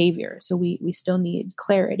of behavior. So we still need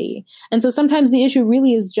clarity. And so sometimes the issue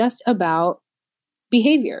really is just about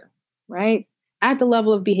behavior, right? At the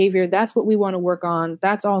level of behavior, that's what we want to work on.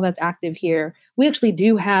 That's all that's active here. We actually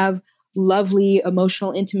do have lovely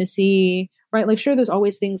emotional intimacy, right? Like, sure, there's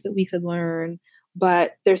always things that we could learn,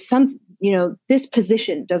 but there's some, this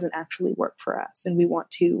position doesn't actually work for us and we want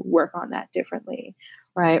to work on that differently,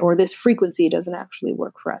 right? Or this frequency doesn't actually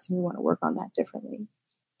work for us and we want to work on that differently,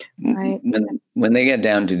 right? When they get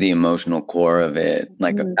down to the emotional core of it,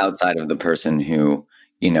 like outside of the person who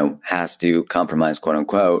has to compromise, quote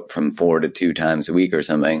unquote, from 4 to 2 times a week or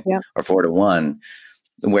something, or 4 to 1,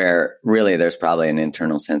 where really there's probably an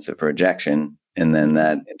internal sense of rejection. And then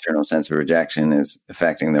that internal sense of rejection is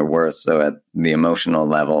affecting their worth. So at the emotional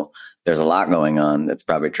level, there's a lot going on that's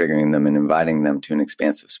probably triggering them and inviting them to an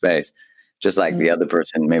expansive space. Just like the other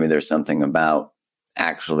person, maybe there's something about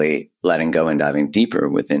actually letting go and diving deeper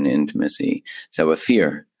within intimacy. So a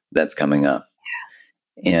fear that's coming up.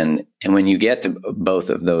 And when you get to both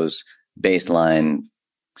of those baseline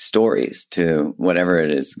stories, to whatever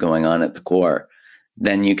it is going on at the core,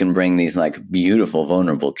 then you can bring these like beautiful,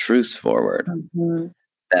 vulnerable truths forward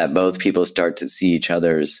that both people start to see each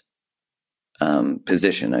other's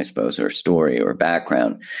position, I suppose, or story or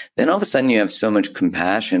background. Then all of a sudden you have so much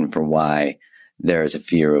compassion for why there's a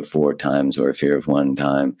fear of 4 times or a fear of 1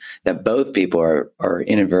 time, that both people are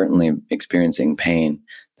inadvertently experiencing pain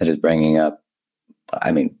that is bringing up,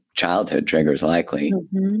 childhood triggers likely.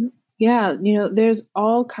 Yeah. There's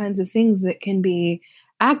all kinds of things that can be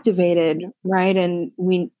activated, right? And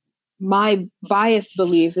my biased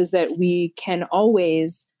belief is that we can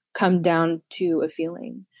always come down to a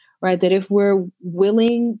feeling, right? That if we're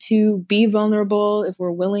willing to be vulnerable, if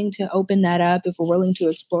we're willing to open that up, if we're willing to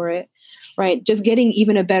explore it, right? Just getting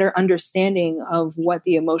even a better understanding of what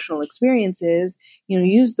the emotional experience is,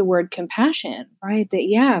 use the word compassion, right?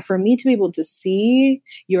 That, for me to be able to see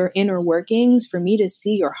your inner workings, for me to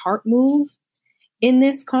see your heart move in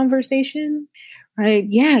this conversation, right?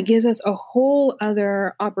 Yeah, it gives us a whole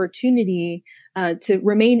other opportunity to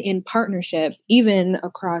remain in partnership, even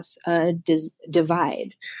across a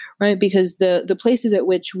divide, right? Because the places at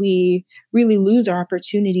which we really lose our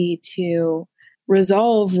opportunity to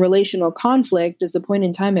resolve relational conflict is the point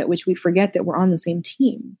in time at which we forget that we're on the same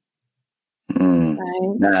team.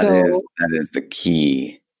 Right? That is the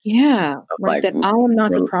key. Yeah, right. That I am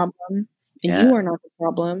not the problem. And you are not the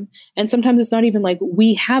problem. And sometimes it's not even like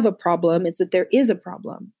we have a problem. It's that there is a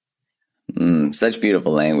problem. Such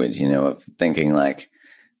beautiful language, of thinking like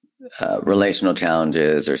relational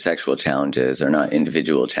challenges or sexual challenges are not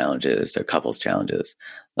individual challenges, they're couples challenges.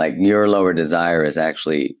 Like your lower desire is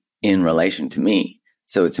actually in relation to me.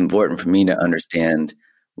 So it's important for me to understand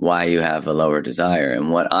why you have a lower desire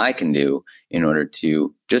and what I can do in order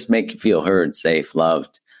to just make you feel heard, safe,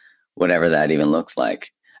 loved, whatever that even looks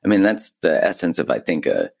like. That's the essence of, I think,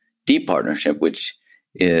 a deep partnership, which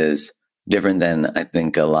is different than, I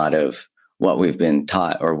think, a lot of what we've been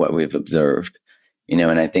taught or what we've observed,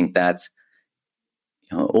 and I think that's,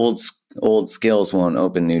 old skills won't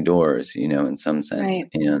open new doors, in some sense.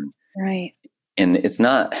 Right. And it's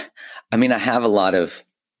not, I have a lot of,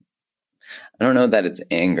 I don't know that it's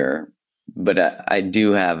anger, but I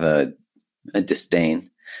do have a disdain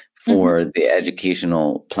for the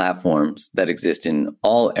educational platforms that exist in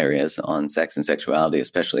all areas on sex and sexuality,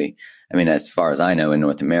 especially, as far as I know, in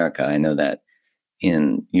North America. I know that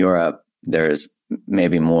in Europe, there's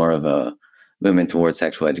maybe more of a movement towards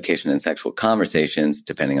sexual education and sexual conversations,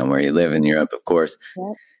 depending on where you live in Europe, of course.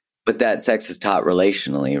 Yep. But that sex is taught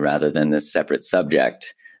relationally rather than this separate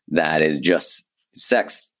subject that is just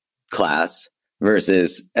sex class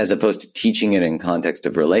versus, as opposed to teaching it in context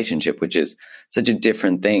of relationship, which is such a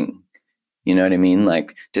different thing. You know what I mean?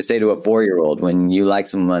 Like to say to a 4-year-old, when you like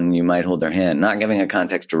someone, you might hold their hand, not giving a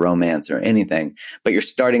context to romance or anything, but you're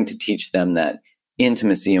starting to teach them that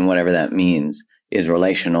intimacy and whatever that means is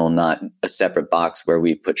relational, not a separate box where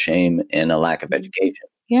we put shame and a lack of education.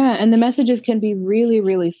 Yeah. And the messages can be really,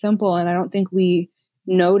 really simple. And I don't think we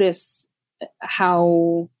notice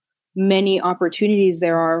how many opportunities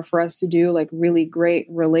there are for us to do like really great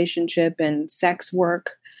relationship and sex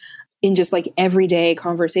work in just like everyday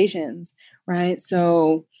conversations, right?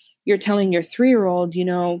 So you're telling your 3-year-old,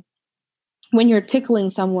 when you're tickling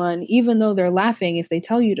someone, even though they're laughing, if they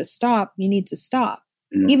tell you to stop, you need to stop,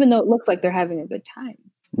 even though it looks like they're having a good time.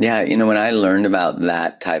 Yeah. When I learned about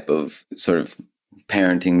that type of sort of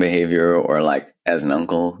parenting behavior, or like as an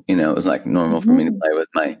uncle, it was like normal for me to play with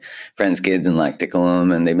my friends' kids and like tickle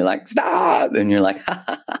them, and they'd be like, stop. And you're like, ha,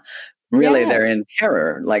 ha, ha. Really, they're in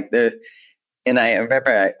terror. And I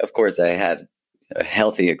remember, of course, I had a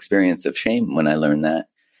healthy experience of shame when I learned that,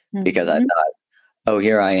 because I thought, oh,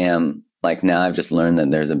 here I am. Like now I've just learned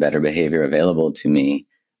that there's a better behavior available to me,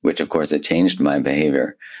 which of course it changed my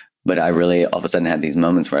behavior. But I really all of a sudden had these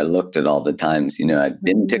moments where I looked at all the times, I'd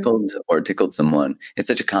been tickled or tickled someone. It's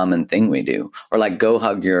such a common thing we do. Or like go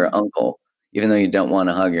hug your uncle, even though you don't want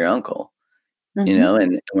to hug your uncle,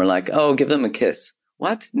 and we're like, oh, give them a kiss.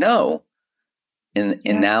 What? No. And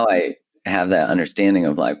now I have that understanding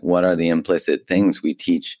of like, what are the implicit things we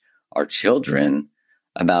teach our children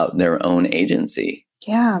about their own agency?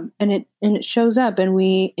 Yeah. And it shows up, and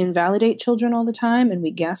we invalidate children all the time, and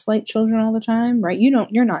we gaslight children all the time, right?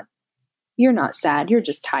 You're not sad. You're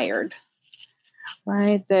just tired,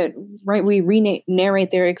 right? We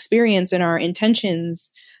narrate their experience, and our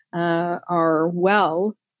intentions are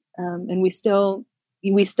well, and we still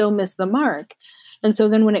miss the mark. And so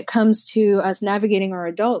then when it comes to us navigating our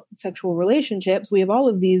adult sexual relationships, we have all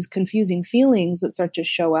of these confusing feelings that start to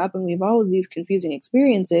show up, and we have all of these confusing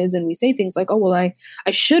experiences, and we say things like, oh, well, I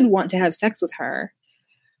should want to have sex with her,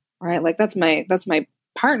 right? Like that's my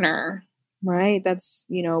partner, right? That's,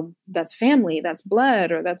 that's family, that's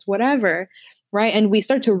blood, or that's whatever, right? And we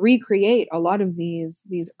start to recreate a lot of these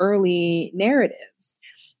early narratives,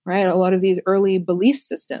 right? A lot of these early belief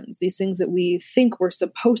systems, these things that we think we're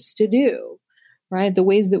supposed to do, right? The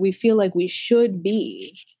ways that we feel like we should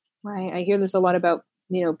be, right? I hear this a lot about,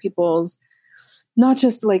 people's not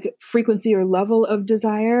just like frequency or level of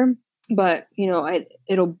desire, but,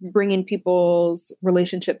 it'll bring in people's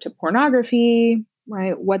relationship to pornography,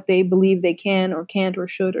 right? What they believe they can or can't or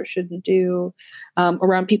should or shouldn't do,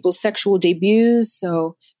 around people's sexual debuts.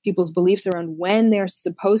 So people's beliefs around when they're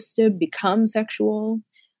supposed to become sexual,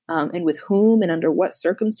 and with whom and under what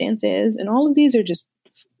circumstances. And all of these are just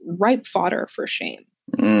ripe fodder for shame.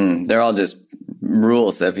 They're all just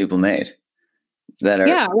rules that people made that are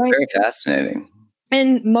very fascinating.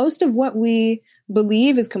 And most of what we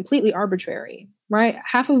believe is completely arbitrary, right?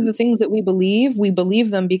 Half of the things that we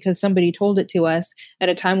believe them because somebody told it to us at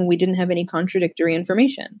a time when we didn't have any contradictory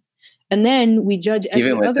information. And then we judge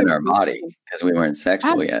even within our body because we weren't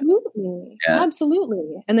sexual yet.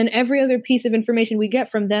 Absolutely. And then every other piece of information we get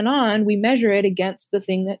from then on, we measure it against the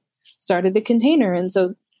thing that started the container. And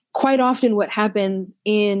so quite often what happens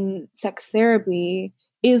in sex therapy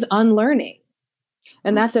is unlearning.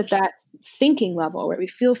 And that's at that thinking level where we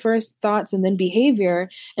feel first thoughts and then behavior.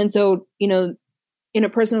 And so, in a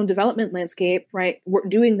personal development landscape, right,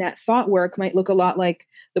 doing that thought work might look a lot like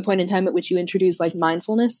the point in time at which you introduce like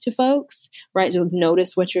mindfulness to folks, right? To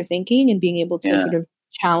notice what you're thinking and being able to sort of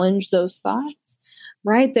challenge those thoughts,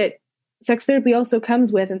 right? That sex therapy also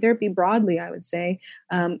comes with, and therapy broadly, I would say,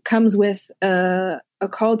 comes with a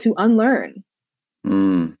call to unlearn,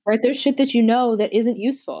 right? There's shit that that isn't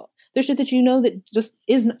useful. There's shit that that just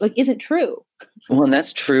isn't true. Well, and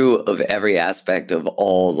that's true of every aspect of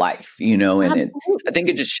all life, and I think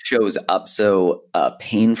it just shows up so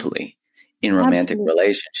painfully in romantic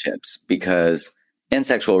relationships and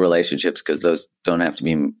sexual relationships, because those don't have to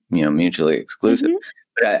be, mutually exclusive.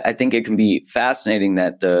 But I think it can be fascinating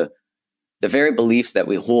that the very beliefs that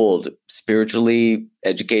we hold spiritually,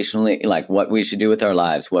 educationally, like what we should do with our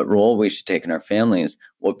lives, what role we should take in our families,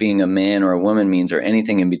 what being a man or a woman means, or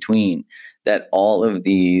anything in between, that all of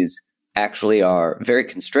these actually are very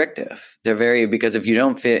constrictive. They're because if you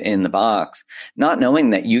don't fit in the box, not knowing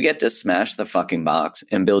that you get to smash the fucking box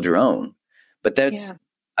and build your own. But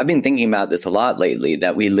I've been thinking about this a lot lately,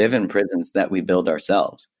 that we live in prisons that we build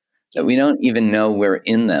ourselves, that we don't even know we're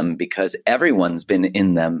in them because everyone's been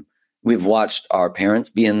in them. We've watched our parents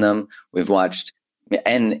be in them. We've watched,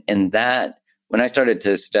 and that when I started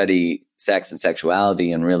to study sex and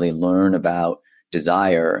sexuality and really learn about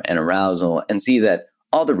desire and arousal and see that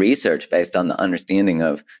all the research based on the understanding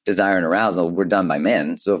of desire and arousal were done by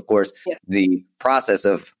men. So of course, the process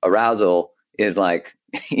of arousal is like,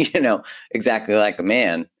 exactly like a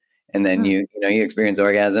man. And then you experience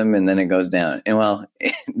orgasm and then it goes down. And well,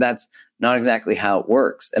 that's not exactly how it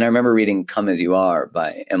works. And I remember reading Come As You Are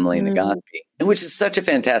by Emily Nagoski, which is such a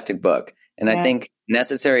fantastic book. And I think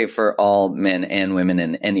necessary for all men and women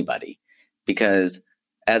and anybody, because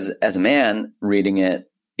as a man reading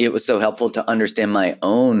it, it was so helpful to understand my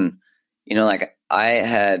own,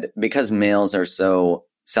 because males are so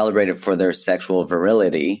celebrated for their sexual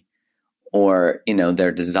virility or,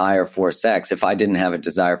 their desire for sex. If I didn't have a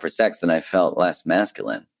desire for sex, then I felt less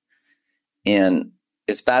masculine. And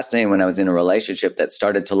it's fascinating, when I was in a relationship that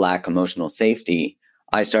started to lack emotional safety,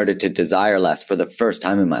 I started to desire less for the first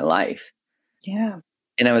time in my life. Yeah.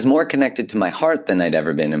 And I was more connected to my heart than I'd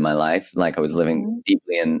ever been in my life. Like I was living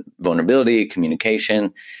deeply in vulnerability,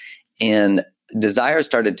 communication, and desire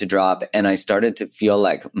started to drop. And I started to feel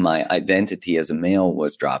like my identity as a male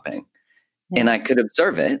was dropping. Yeah. And I could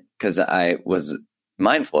observe it because I was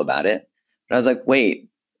mindful about it. But I was like, wait,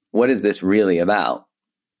 what is this really about?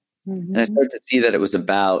 And I started to see that it was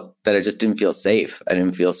about that I just didn't feel safe. I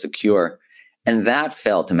didn't feel secure. And that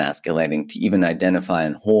felt emasculating to even identify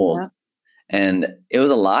and hold. Yeah. And it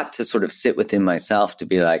was a lot to sort of sit within myself to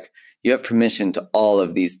be like, you have permission to all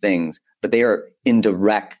of these things, but they are in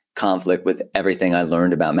direct conflict with everything I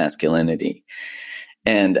learned about masculinity.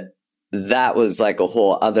 And that was like a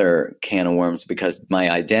whole other can of worms, because my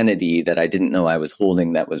identity that I didn't know I was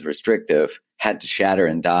holding that was restrictive had to shatter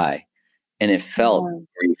and die. And it felt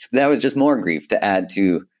grief. That was just more grief to add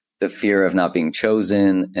to the fear of not being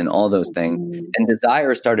chosen and all those things. And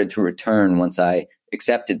desire started to return once I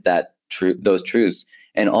accepted those truths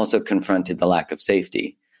and also confronted the lack of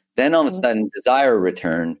safety. Then all of a sudden desire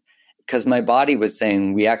returned, because my body was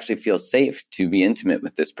saying, we actually feel safe to be intimate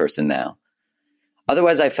with this person now.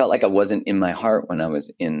 Otherwise, I felt like I wasn't in my heart when I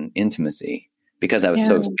was in intimacy, because I was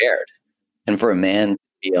so scared. And for a man to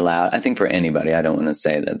be allowed, I think for anybody, I don't want to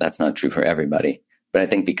say that that's not true for everybody, but I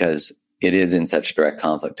think because it is in such direct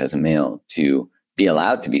conflict as a male to be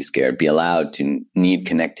allowed to be scared, be allowed to need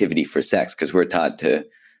connectivity for sex, because we're taught to,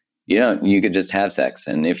 you could just have sex.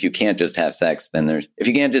 And if you can't just have sex, then if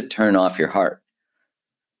you can't just turn off your heart,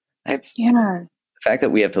 that's the fact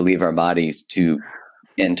that we have to leave our bodies to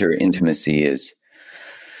enter intimacy is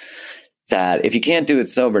that if you can't do it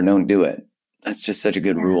sober, don't do it. That's just such a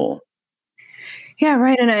good rule. Yeah,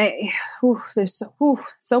 right. And there's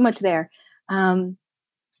so much there.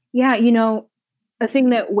 A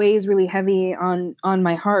thing that weighs really heavy on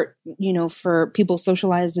my heart, for people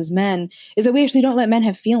socialized as men, is that we actually don't let men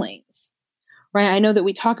have feelings, right? I know that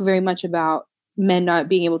we talk very much about men not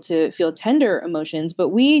being able to feel tender emotions, but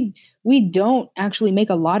we don't actually make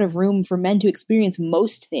a lot of room for men to experience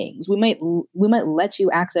most things. We might let you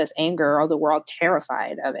access anger, although we're all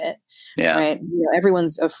terrified of it. Yeah. Right.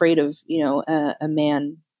 Everyone's afraid of, a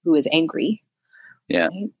man who is angry. Yeah.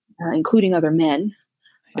 Right? Including other men.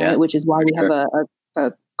 Right? Which is why we have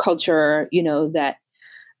a culture, that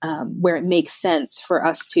where it makes sense for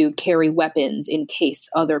us to carry weapons in case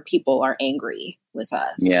other people are angry with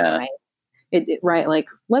us. Yeah. Right. Right. Like,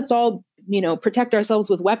 let's all, protect ourselves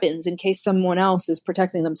with weapons in case someone else is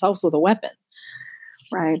protecting themselves with a weapon.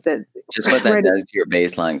 Right. That just what that does to your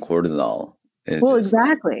baseline cortisol is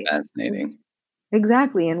exactly fascinating.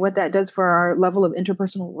 Exactly. And what that does for our level of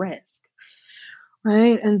interpersonal risk.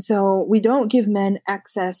 Right. And so we don't give men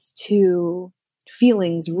access to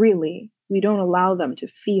feelings, really. We don't allow them to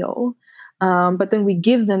feel. But then we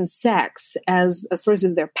give them sex as a source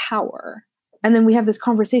of their power. And then we have this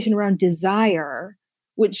conversation around desire,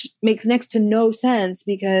 which makes next to no sense,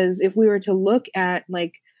 because if we were to look at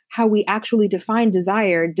like how we actually define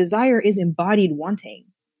desire is embodied wanting,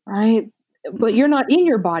 right? But you're not in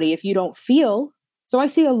your body if you don't feel. So I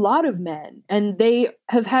see a lot of men, and they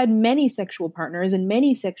have had many sexual partners and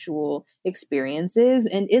many sexual experiences.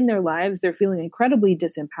 And in their lives, they're feeling incredibly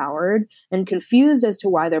disempowered and confused as to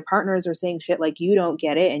why their partners are saying shit like, you don't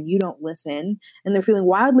get it and you don't listen. And they're feeling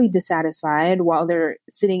wildly dissatisfied while they're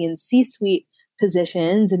sitting in C-suite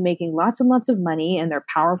positions and making lots and lots of money, and they're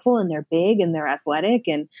powerful and they're big and they're athletic,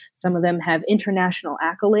 and some of them have international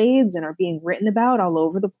accolades and are being written about all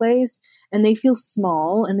over the place, and they feel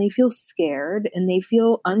small and they feel scared and they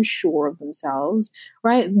feel unsure of themselves,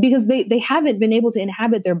 right? Because they haven't been able to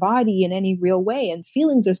inhabit their body in any real way, and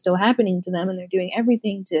feelings are still happening to them, and they're doing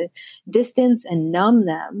everything to distance and numb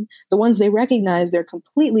them. The ones they recognize they're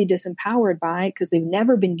completely disempowered by, because they've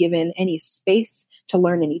never been given any space to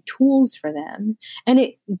learn any tools for them. And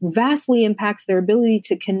it vastly impacts their ability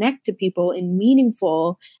to connect to people in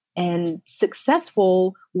meaningful and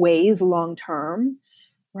successful ways long term,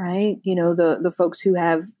 right? The folks who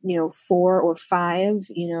have, 4 or 5,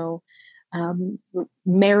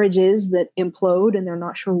 marriages that implode and they're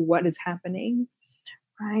not sure what is happening,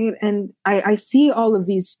 right? And I see all of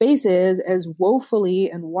these spaces as woefully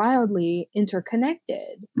and wildly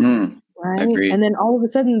interconnected, right? Agreed. And then all of a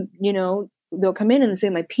sudden, they'll come in and say,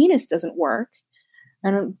 my penis doesn't work.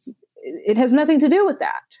 And it has nothing to do with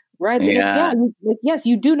that, right? Yes,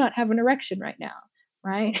 you do not have an erection right now,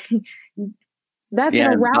 right? That's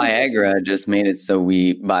an arousal. Viagra just made it so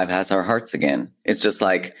we bypass our hearts again. It's just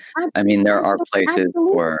like, there are places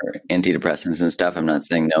for antidepressants and stuff. I'm not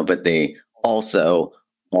saying no, but they also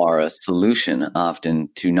are a solution often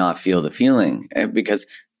to not feel the feeling, because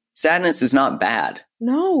sadness is not bad.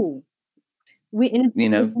 No.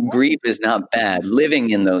 Grief is not bad.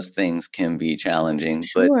 Living in those things can be challenging,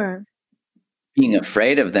 but being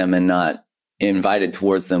afraid of them and not invited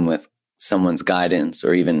towards them with someone's guidance,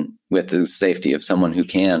 or even with the safety of someone who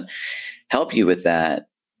can help you with that,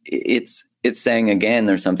 it's saying, again,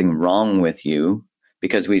 there's something wrong with you,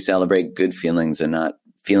 because we celebrate good feelings and not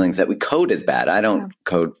feelings that we code as bad. I don't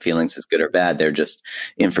code feelings as good or bad. They're just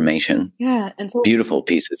information. Yeah. And so beautiful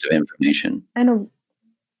pieces of information.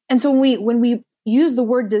 And so when we use the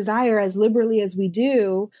word desire as liberally as we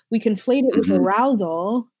do, we conflate it with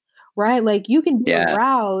arousal, right? Like, you can be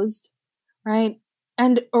aroused, right?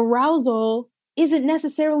 And arousal isn't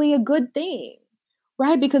necessarily a good thing,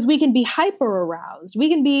 right? Because we can be hyper aroused. We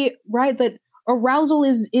can be, right, that arousal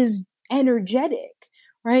is energetic,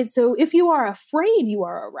 right? So if you are afraid, you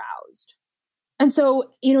are aroused. And so,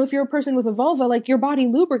 if you're a person with a vulva, like your body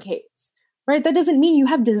lubricates, right? That doesn't mean you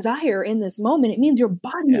have desire in this moment. It means your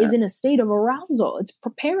body is in a state of arousal. It's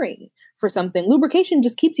preparing for something. Lubrication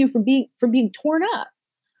just keeps you from being torn up.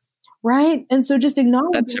 Right. And so just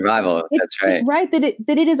acknowledge that's survival. That's right. Right. That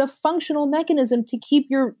it is a functional mechanism to keep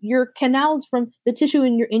your canals from the tissue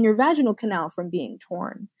in your vaginal canal from being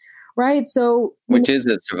torn. Right. So, which is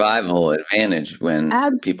a survival advantage when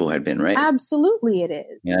people had been raped. Absolutely it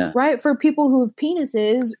is. Yeah. Right. For people who have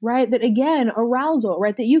penises, right. That again, arousal,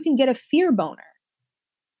 right. That you can get a fear boner.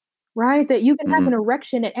 Right. That you can have an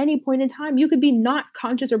erection at any point in time. You could be not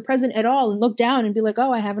conscious or present at all and look down and be like,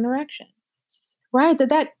 oh, I have an erection. Right.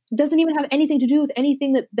 That doesn't even have anything to do with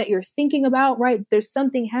anything that you're thinking about. Right. There's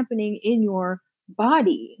something happening in your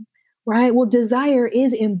body. Right. Well, desire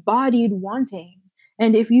is embodied wanting.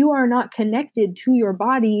 And if you are not connected to your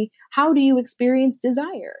body, how do you experience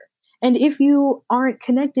desire? And if you aren't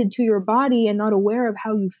connected to your body and not aware of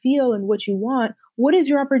how you feel and what you want, what is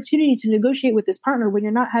your opportunity to negotiate with this partner when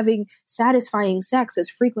you're not having satisfying sex as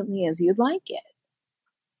frequently as you'd like it?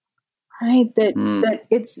 Right. That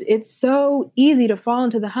it's so easy to fall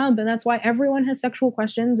into the hump. And that's why everyone has sexual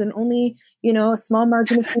questions, and only, a small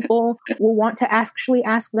margin of people will want to actually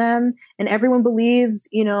ask them. And everyone believes,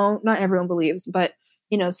 not everyone believes, but,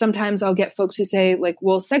 sometimes I'll get folks who say like,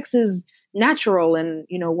 well, sex is natural. And,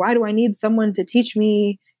 why do I need someone to teach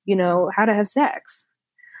me, how to have sex?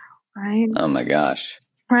 Right. Oh my gosh.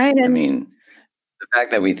 Right. And I mean, the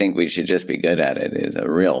fact that we think we should just be good at it is a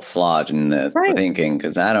real flaw in the thinking,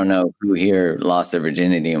 because I don't know who here lost their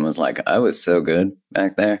virginity and was like, I was so good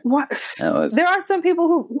back there. What? There are some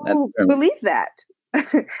people who believe that,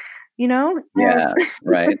 Yeah,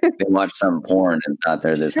 right. They watched some porn and thought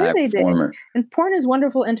they're this high performer. And porn is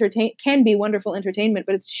can be wonderful entertainment,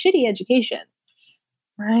 but it's shitty education.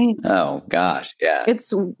 Right. Oh gosh. Yeah.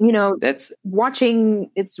 It's, it's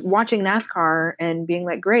watching NASCAR and being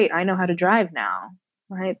like, great, I know how to drive now.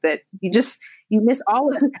 Right. That you miss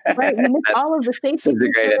all of right. You miss all of the safety. That's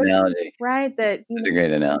a great analogy. Right. That's a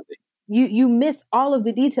great analogy. You miss all of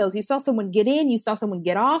the details. You saw someone get in, you saw someone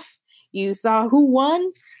get off, you saw who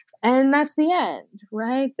won, and that's the end.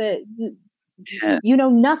 Right. That you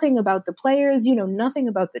know nothing about the players, you know nothing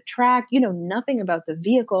about the track, you know nothing about the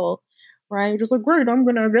vehicle. Right, you're just like, great, I'm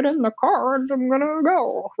gonna get in the car and I'm gonna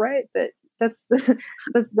go. Right, that's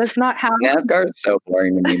not how. NASCAR is so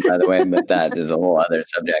boring to me, by the way, but that is a whole other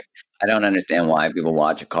subject. I don't understand why people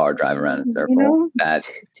watch a car drive around in a circle. That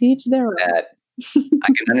teach their own. I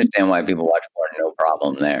can understand why people watch porn, no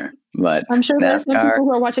problem there. But I'm sure there's some people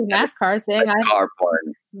who are watching NASCAR saying, car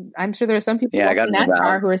porn. I'm sure there are some people watching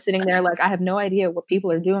NASCAR who are sitting there like, I have no idea what people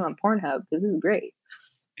are doing on Pornhub because this is great.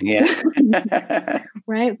 Yeah.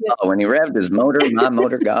 Right. Oh, when he revved his motor, my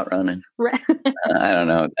motor got running. Right. I don't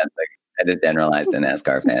know. That's like, I just generalized a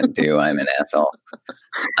NASCAR fan too. I'm an asshole.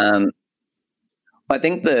 I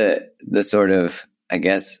think the sort of, I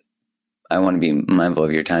guess I want to be mindful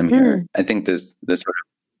of your time here. I think this sort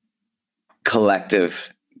of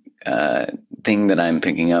collective thing that I'm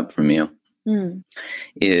picking up from you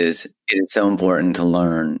is it is so important to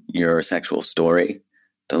learn your sexual story,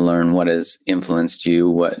 to learn what has influenced you,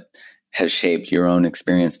 what has shaped your own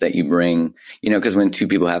experience that you bring, because when two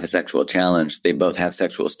people have a sexual challenge, they both have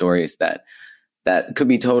sexual stories that could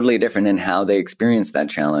be totally different in how they experience that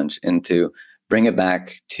challenge, and to bring it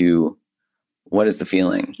back to what is the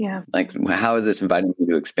feeling? Yeah. Like, how is this inviting me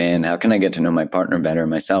to expand? How can I get to know my partner better,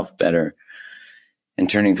 myself better, and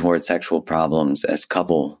turning towards sexual problems as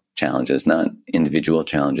couple challenges, not individual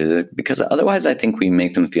challenges, because otherwise I think we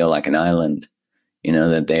make them feel like an island.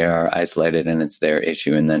 That they are isolated and it's their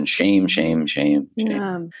issue, and then shame.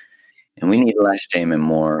 Yeah. And we need less shame and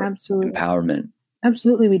more empowerment.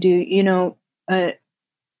 Absolutely, we do. A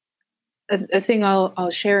thing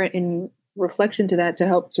I'll share in reflection to that to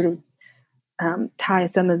help sort of tie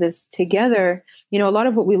some of this together. A lot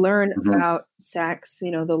of what we learn about sex,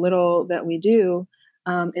 the little that we do,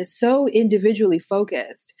 is so individually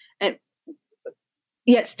focused, and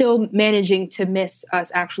yet still managing to miss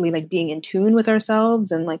us actually like being in tune with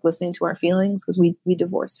ourselves and like listening to our feelings, because we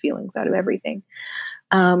divorce feelings out of everything.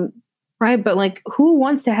 Right. But like, who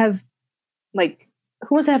wants to have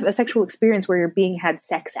a sexual experience where you're being had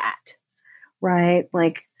sex at? Right.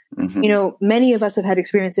 Like, many of us have had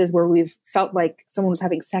experiences where we've felt like someone was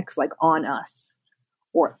having sex like on us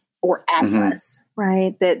or at us.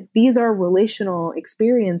 Right. That these are relational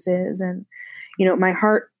experiences. And, my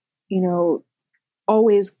heart,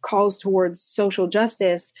 always calls towards social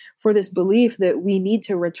justice for this belief that we need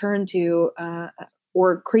to return to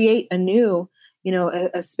or create anew,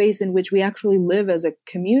 a space in which we actually live as a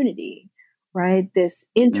community, right? This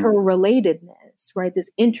interrelatedness, right? This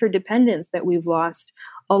interdependence that we've lost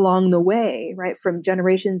along the way, right? From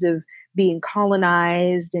generations of being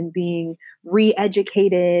colonized and being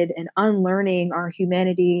re-educated and unlearning our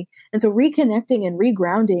humanity. And so reconnecting and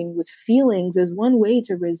regrounding with feelings is one way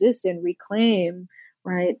to resist and reclaim,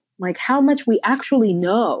 right? Like how much we actually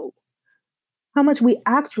know.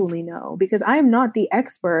 Because I am not the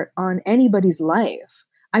expert on anybody's life.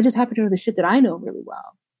 I just happen to know the shit that I know really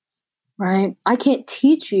well, right? I can't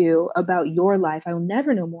teach you about your life. I will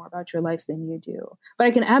never know more about your life than you do, but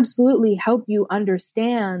I can absolutely help you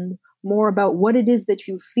understand more about what it is that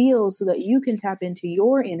you feel so that you can tap into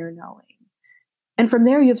your inner knowing. And from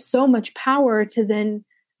there, you have so much power to then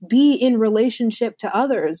be in relationship to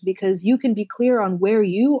others because you can be clear on where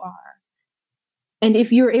you are. And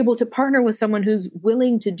if you're able to partner with someone who's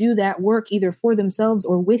willing to do that work either for themselves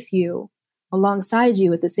or with you, alongside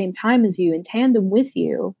you at the same time as you, in tandem with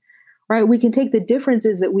you, right? We can take the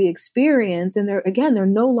differences that we experience and they're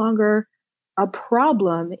no longer a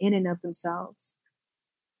problem in and of themselves.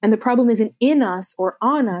 And the problem isn't in us or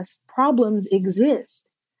on us. Problems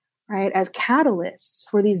exist, right? As catalysts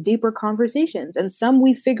for these deeper conversations. And some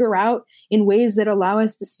we figure out in ways that allow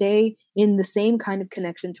us to stay in the same kind of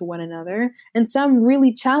connection to one another. And some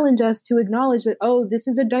really challenge us to acknowledge that, oh, this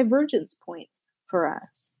is a divergence point for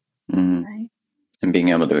us. Mm-hmm. Right? And being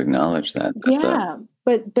able to acknowledge that.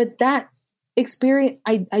 But that experience,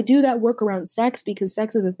 I do that work around sex because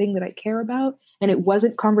sex is a thing that I care about. And it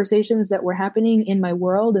wasn't conversations that were happening in my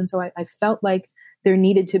world. And so I felt like there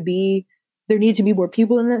needed to be more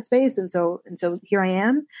people in that space. And so here I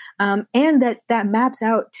am. And that maps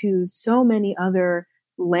out to so many other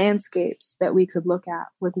landscapes that we could look at.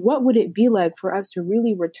 Like, what would it be like for us to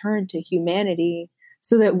really return to humanity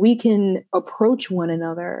so that we can approach one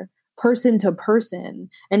another person to person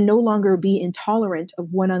and no longer be intolerant of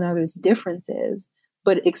one another's differences,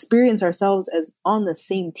 but experience ourselves as on the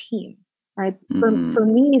same team, right? Mm-hmm. For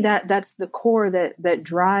me, that's the core that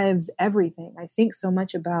drives everything. I think so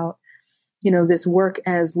much about, this work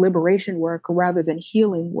as liberation work rather than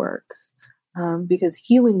healing work, because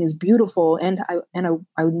healing is beautiful, and I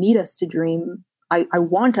would need us to dream. I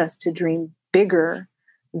want us to dream bigger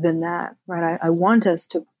than that, right? I want us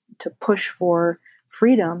to push for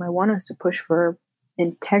freedom. I want us to push for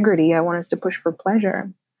integrity. I want us to push for pleasure.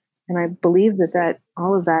 And I believe that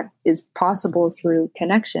all of that is possible through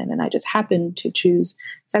connection. And I just happen to choose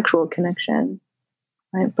sexual connection,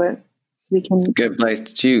 right? But we can... It's a good place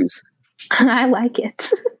to choose. I like it.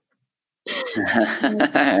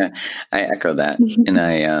 I echo that. And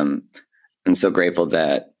I'm so grateful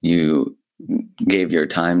that you gave your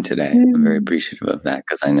time today. I'm very appreciative of that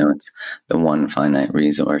because I know it's the one finite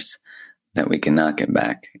resource that we cannot get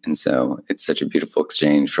back. And so it's such a beautiful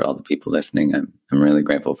exchange for all the people listening. I'm really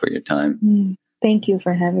grateful for your time. Thank you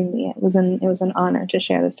for having me. It was an honor to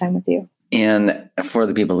share this time with you. And for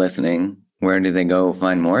the people listening, where do they go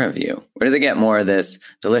find more of you? Where do they get more of this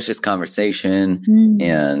delicious conversation?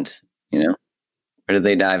 And, where do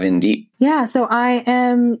they dive in deep? Yeah. So I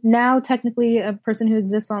am now technically a person who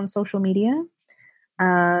exists on social media.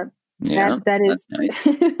 That is nice.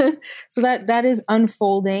 So that is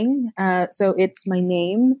unfolding. So it's my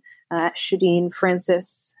name, Shadeen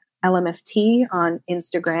Francis LMFT on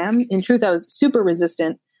Instagram. In truth, I was super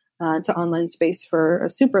resistant to online space for a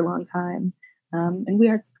super long time, and we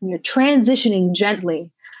are transitioning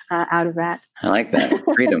gently out of that. I like that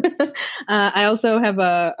freedom. I also have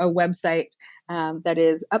a website that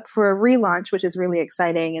is up for a relaunch, which is really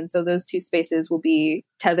exciting, and so those two spaces will be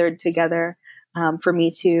tethered together. For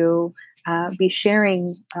me to be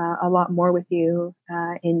sharing a lot more with you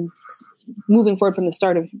in moving forward from the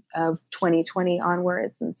start of 2020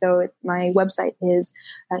 onwards. And so my website is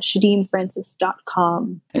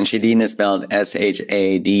shadeenfrancis.com. And Shadeen is spelled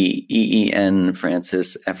Shadeen,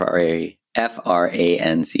 Francis, Francis.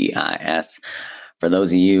 For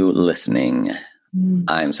those of you listening,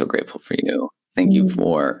 I'm so grateful for you. Thank you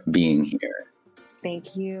for being here.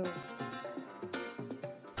 Thank you.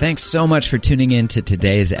 Thanks so much for tuning in to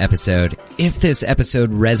today's episode. If this episode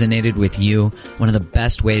resonated with you, one of the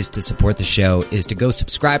best ways to support the show is to go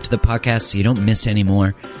subscribe to the podcast so you don't miss any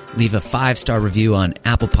more. Leave a 5-star review on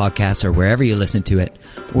Apple Podcasts or wherever you listen to it,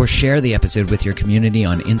 or share the episode with your community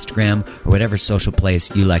on Instagram or whatever social place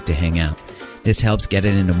you like to hang out. This helps get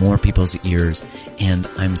it into more people's ears, and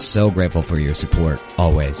I'm so grateful for your support,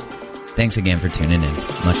 always. Thanks again for tuning in.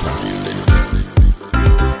 Much love.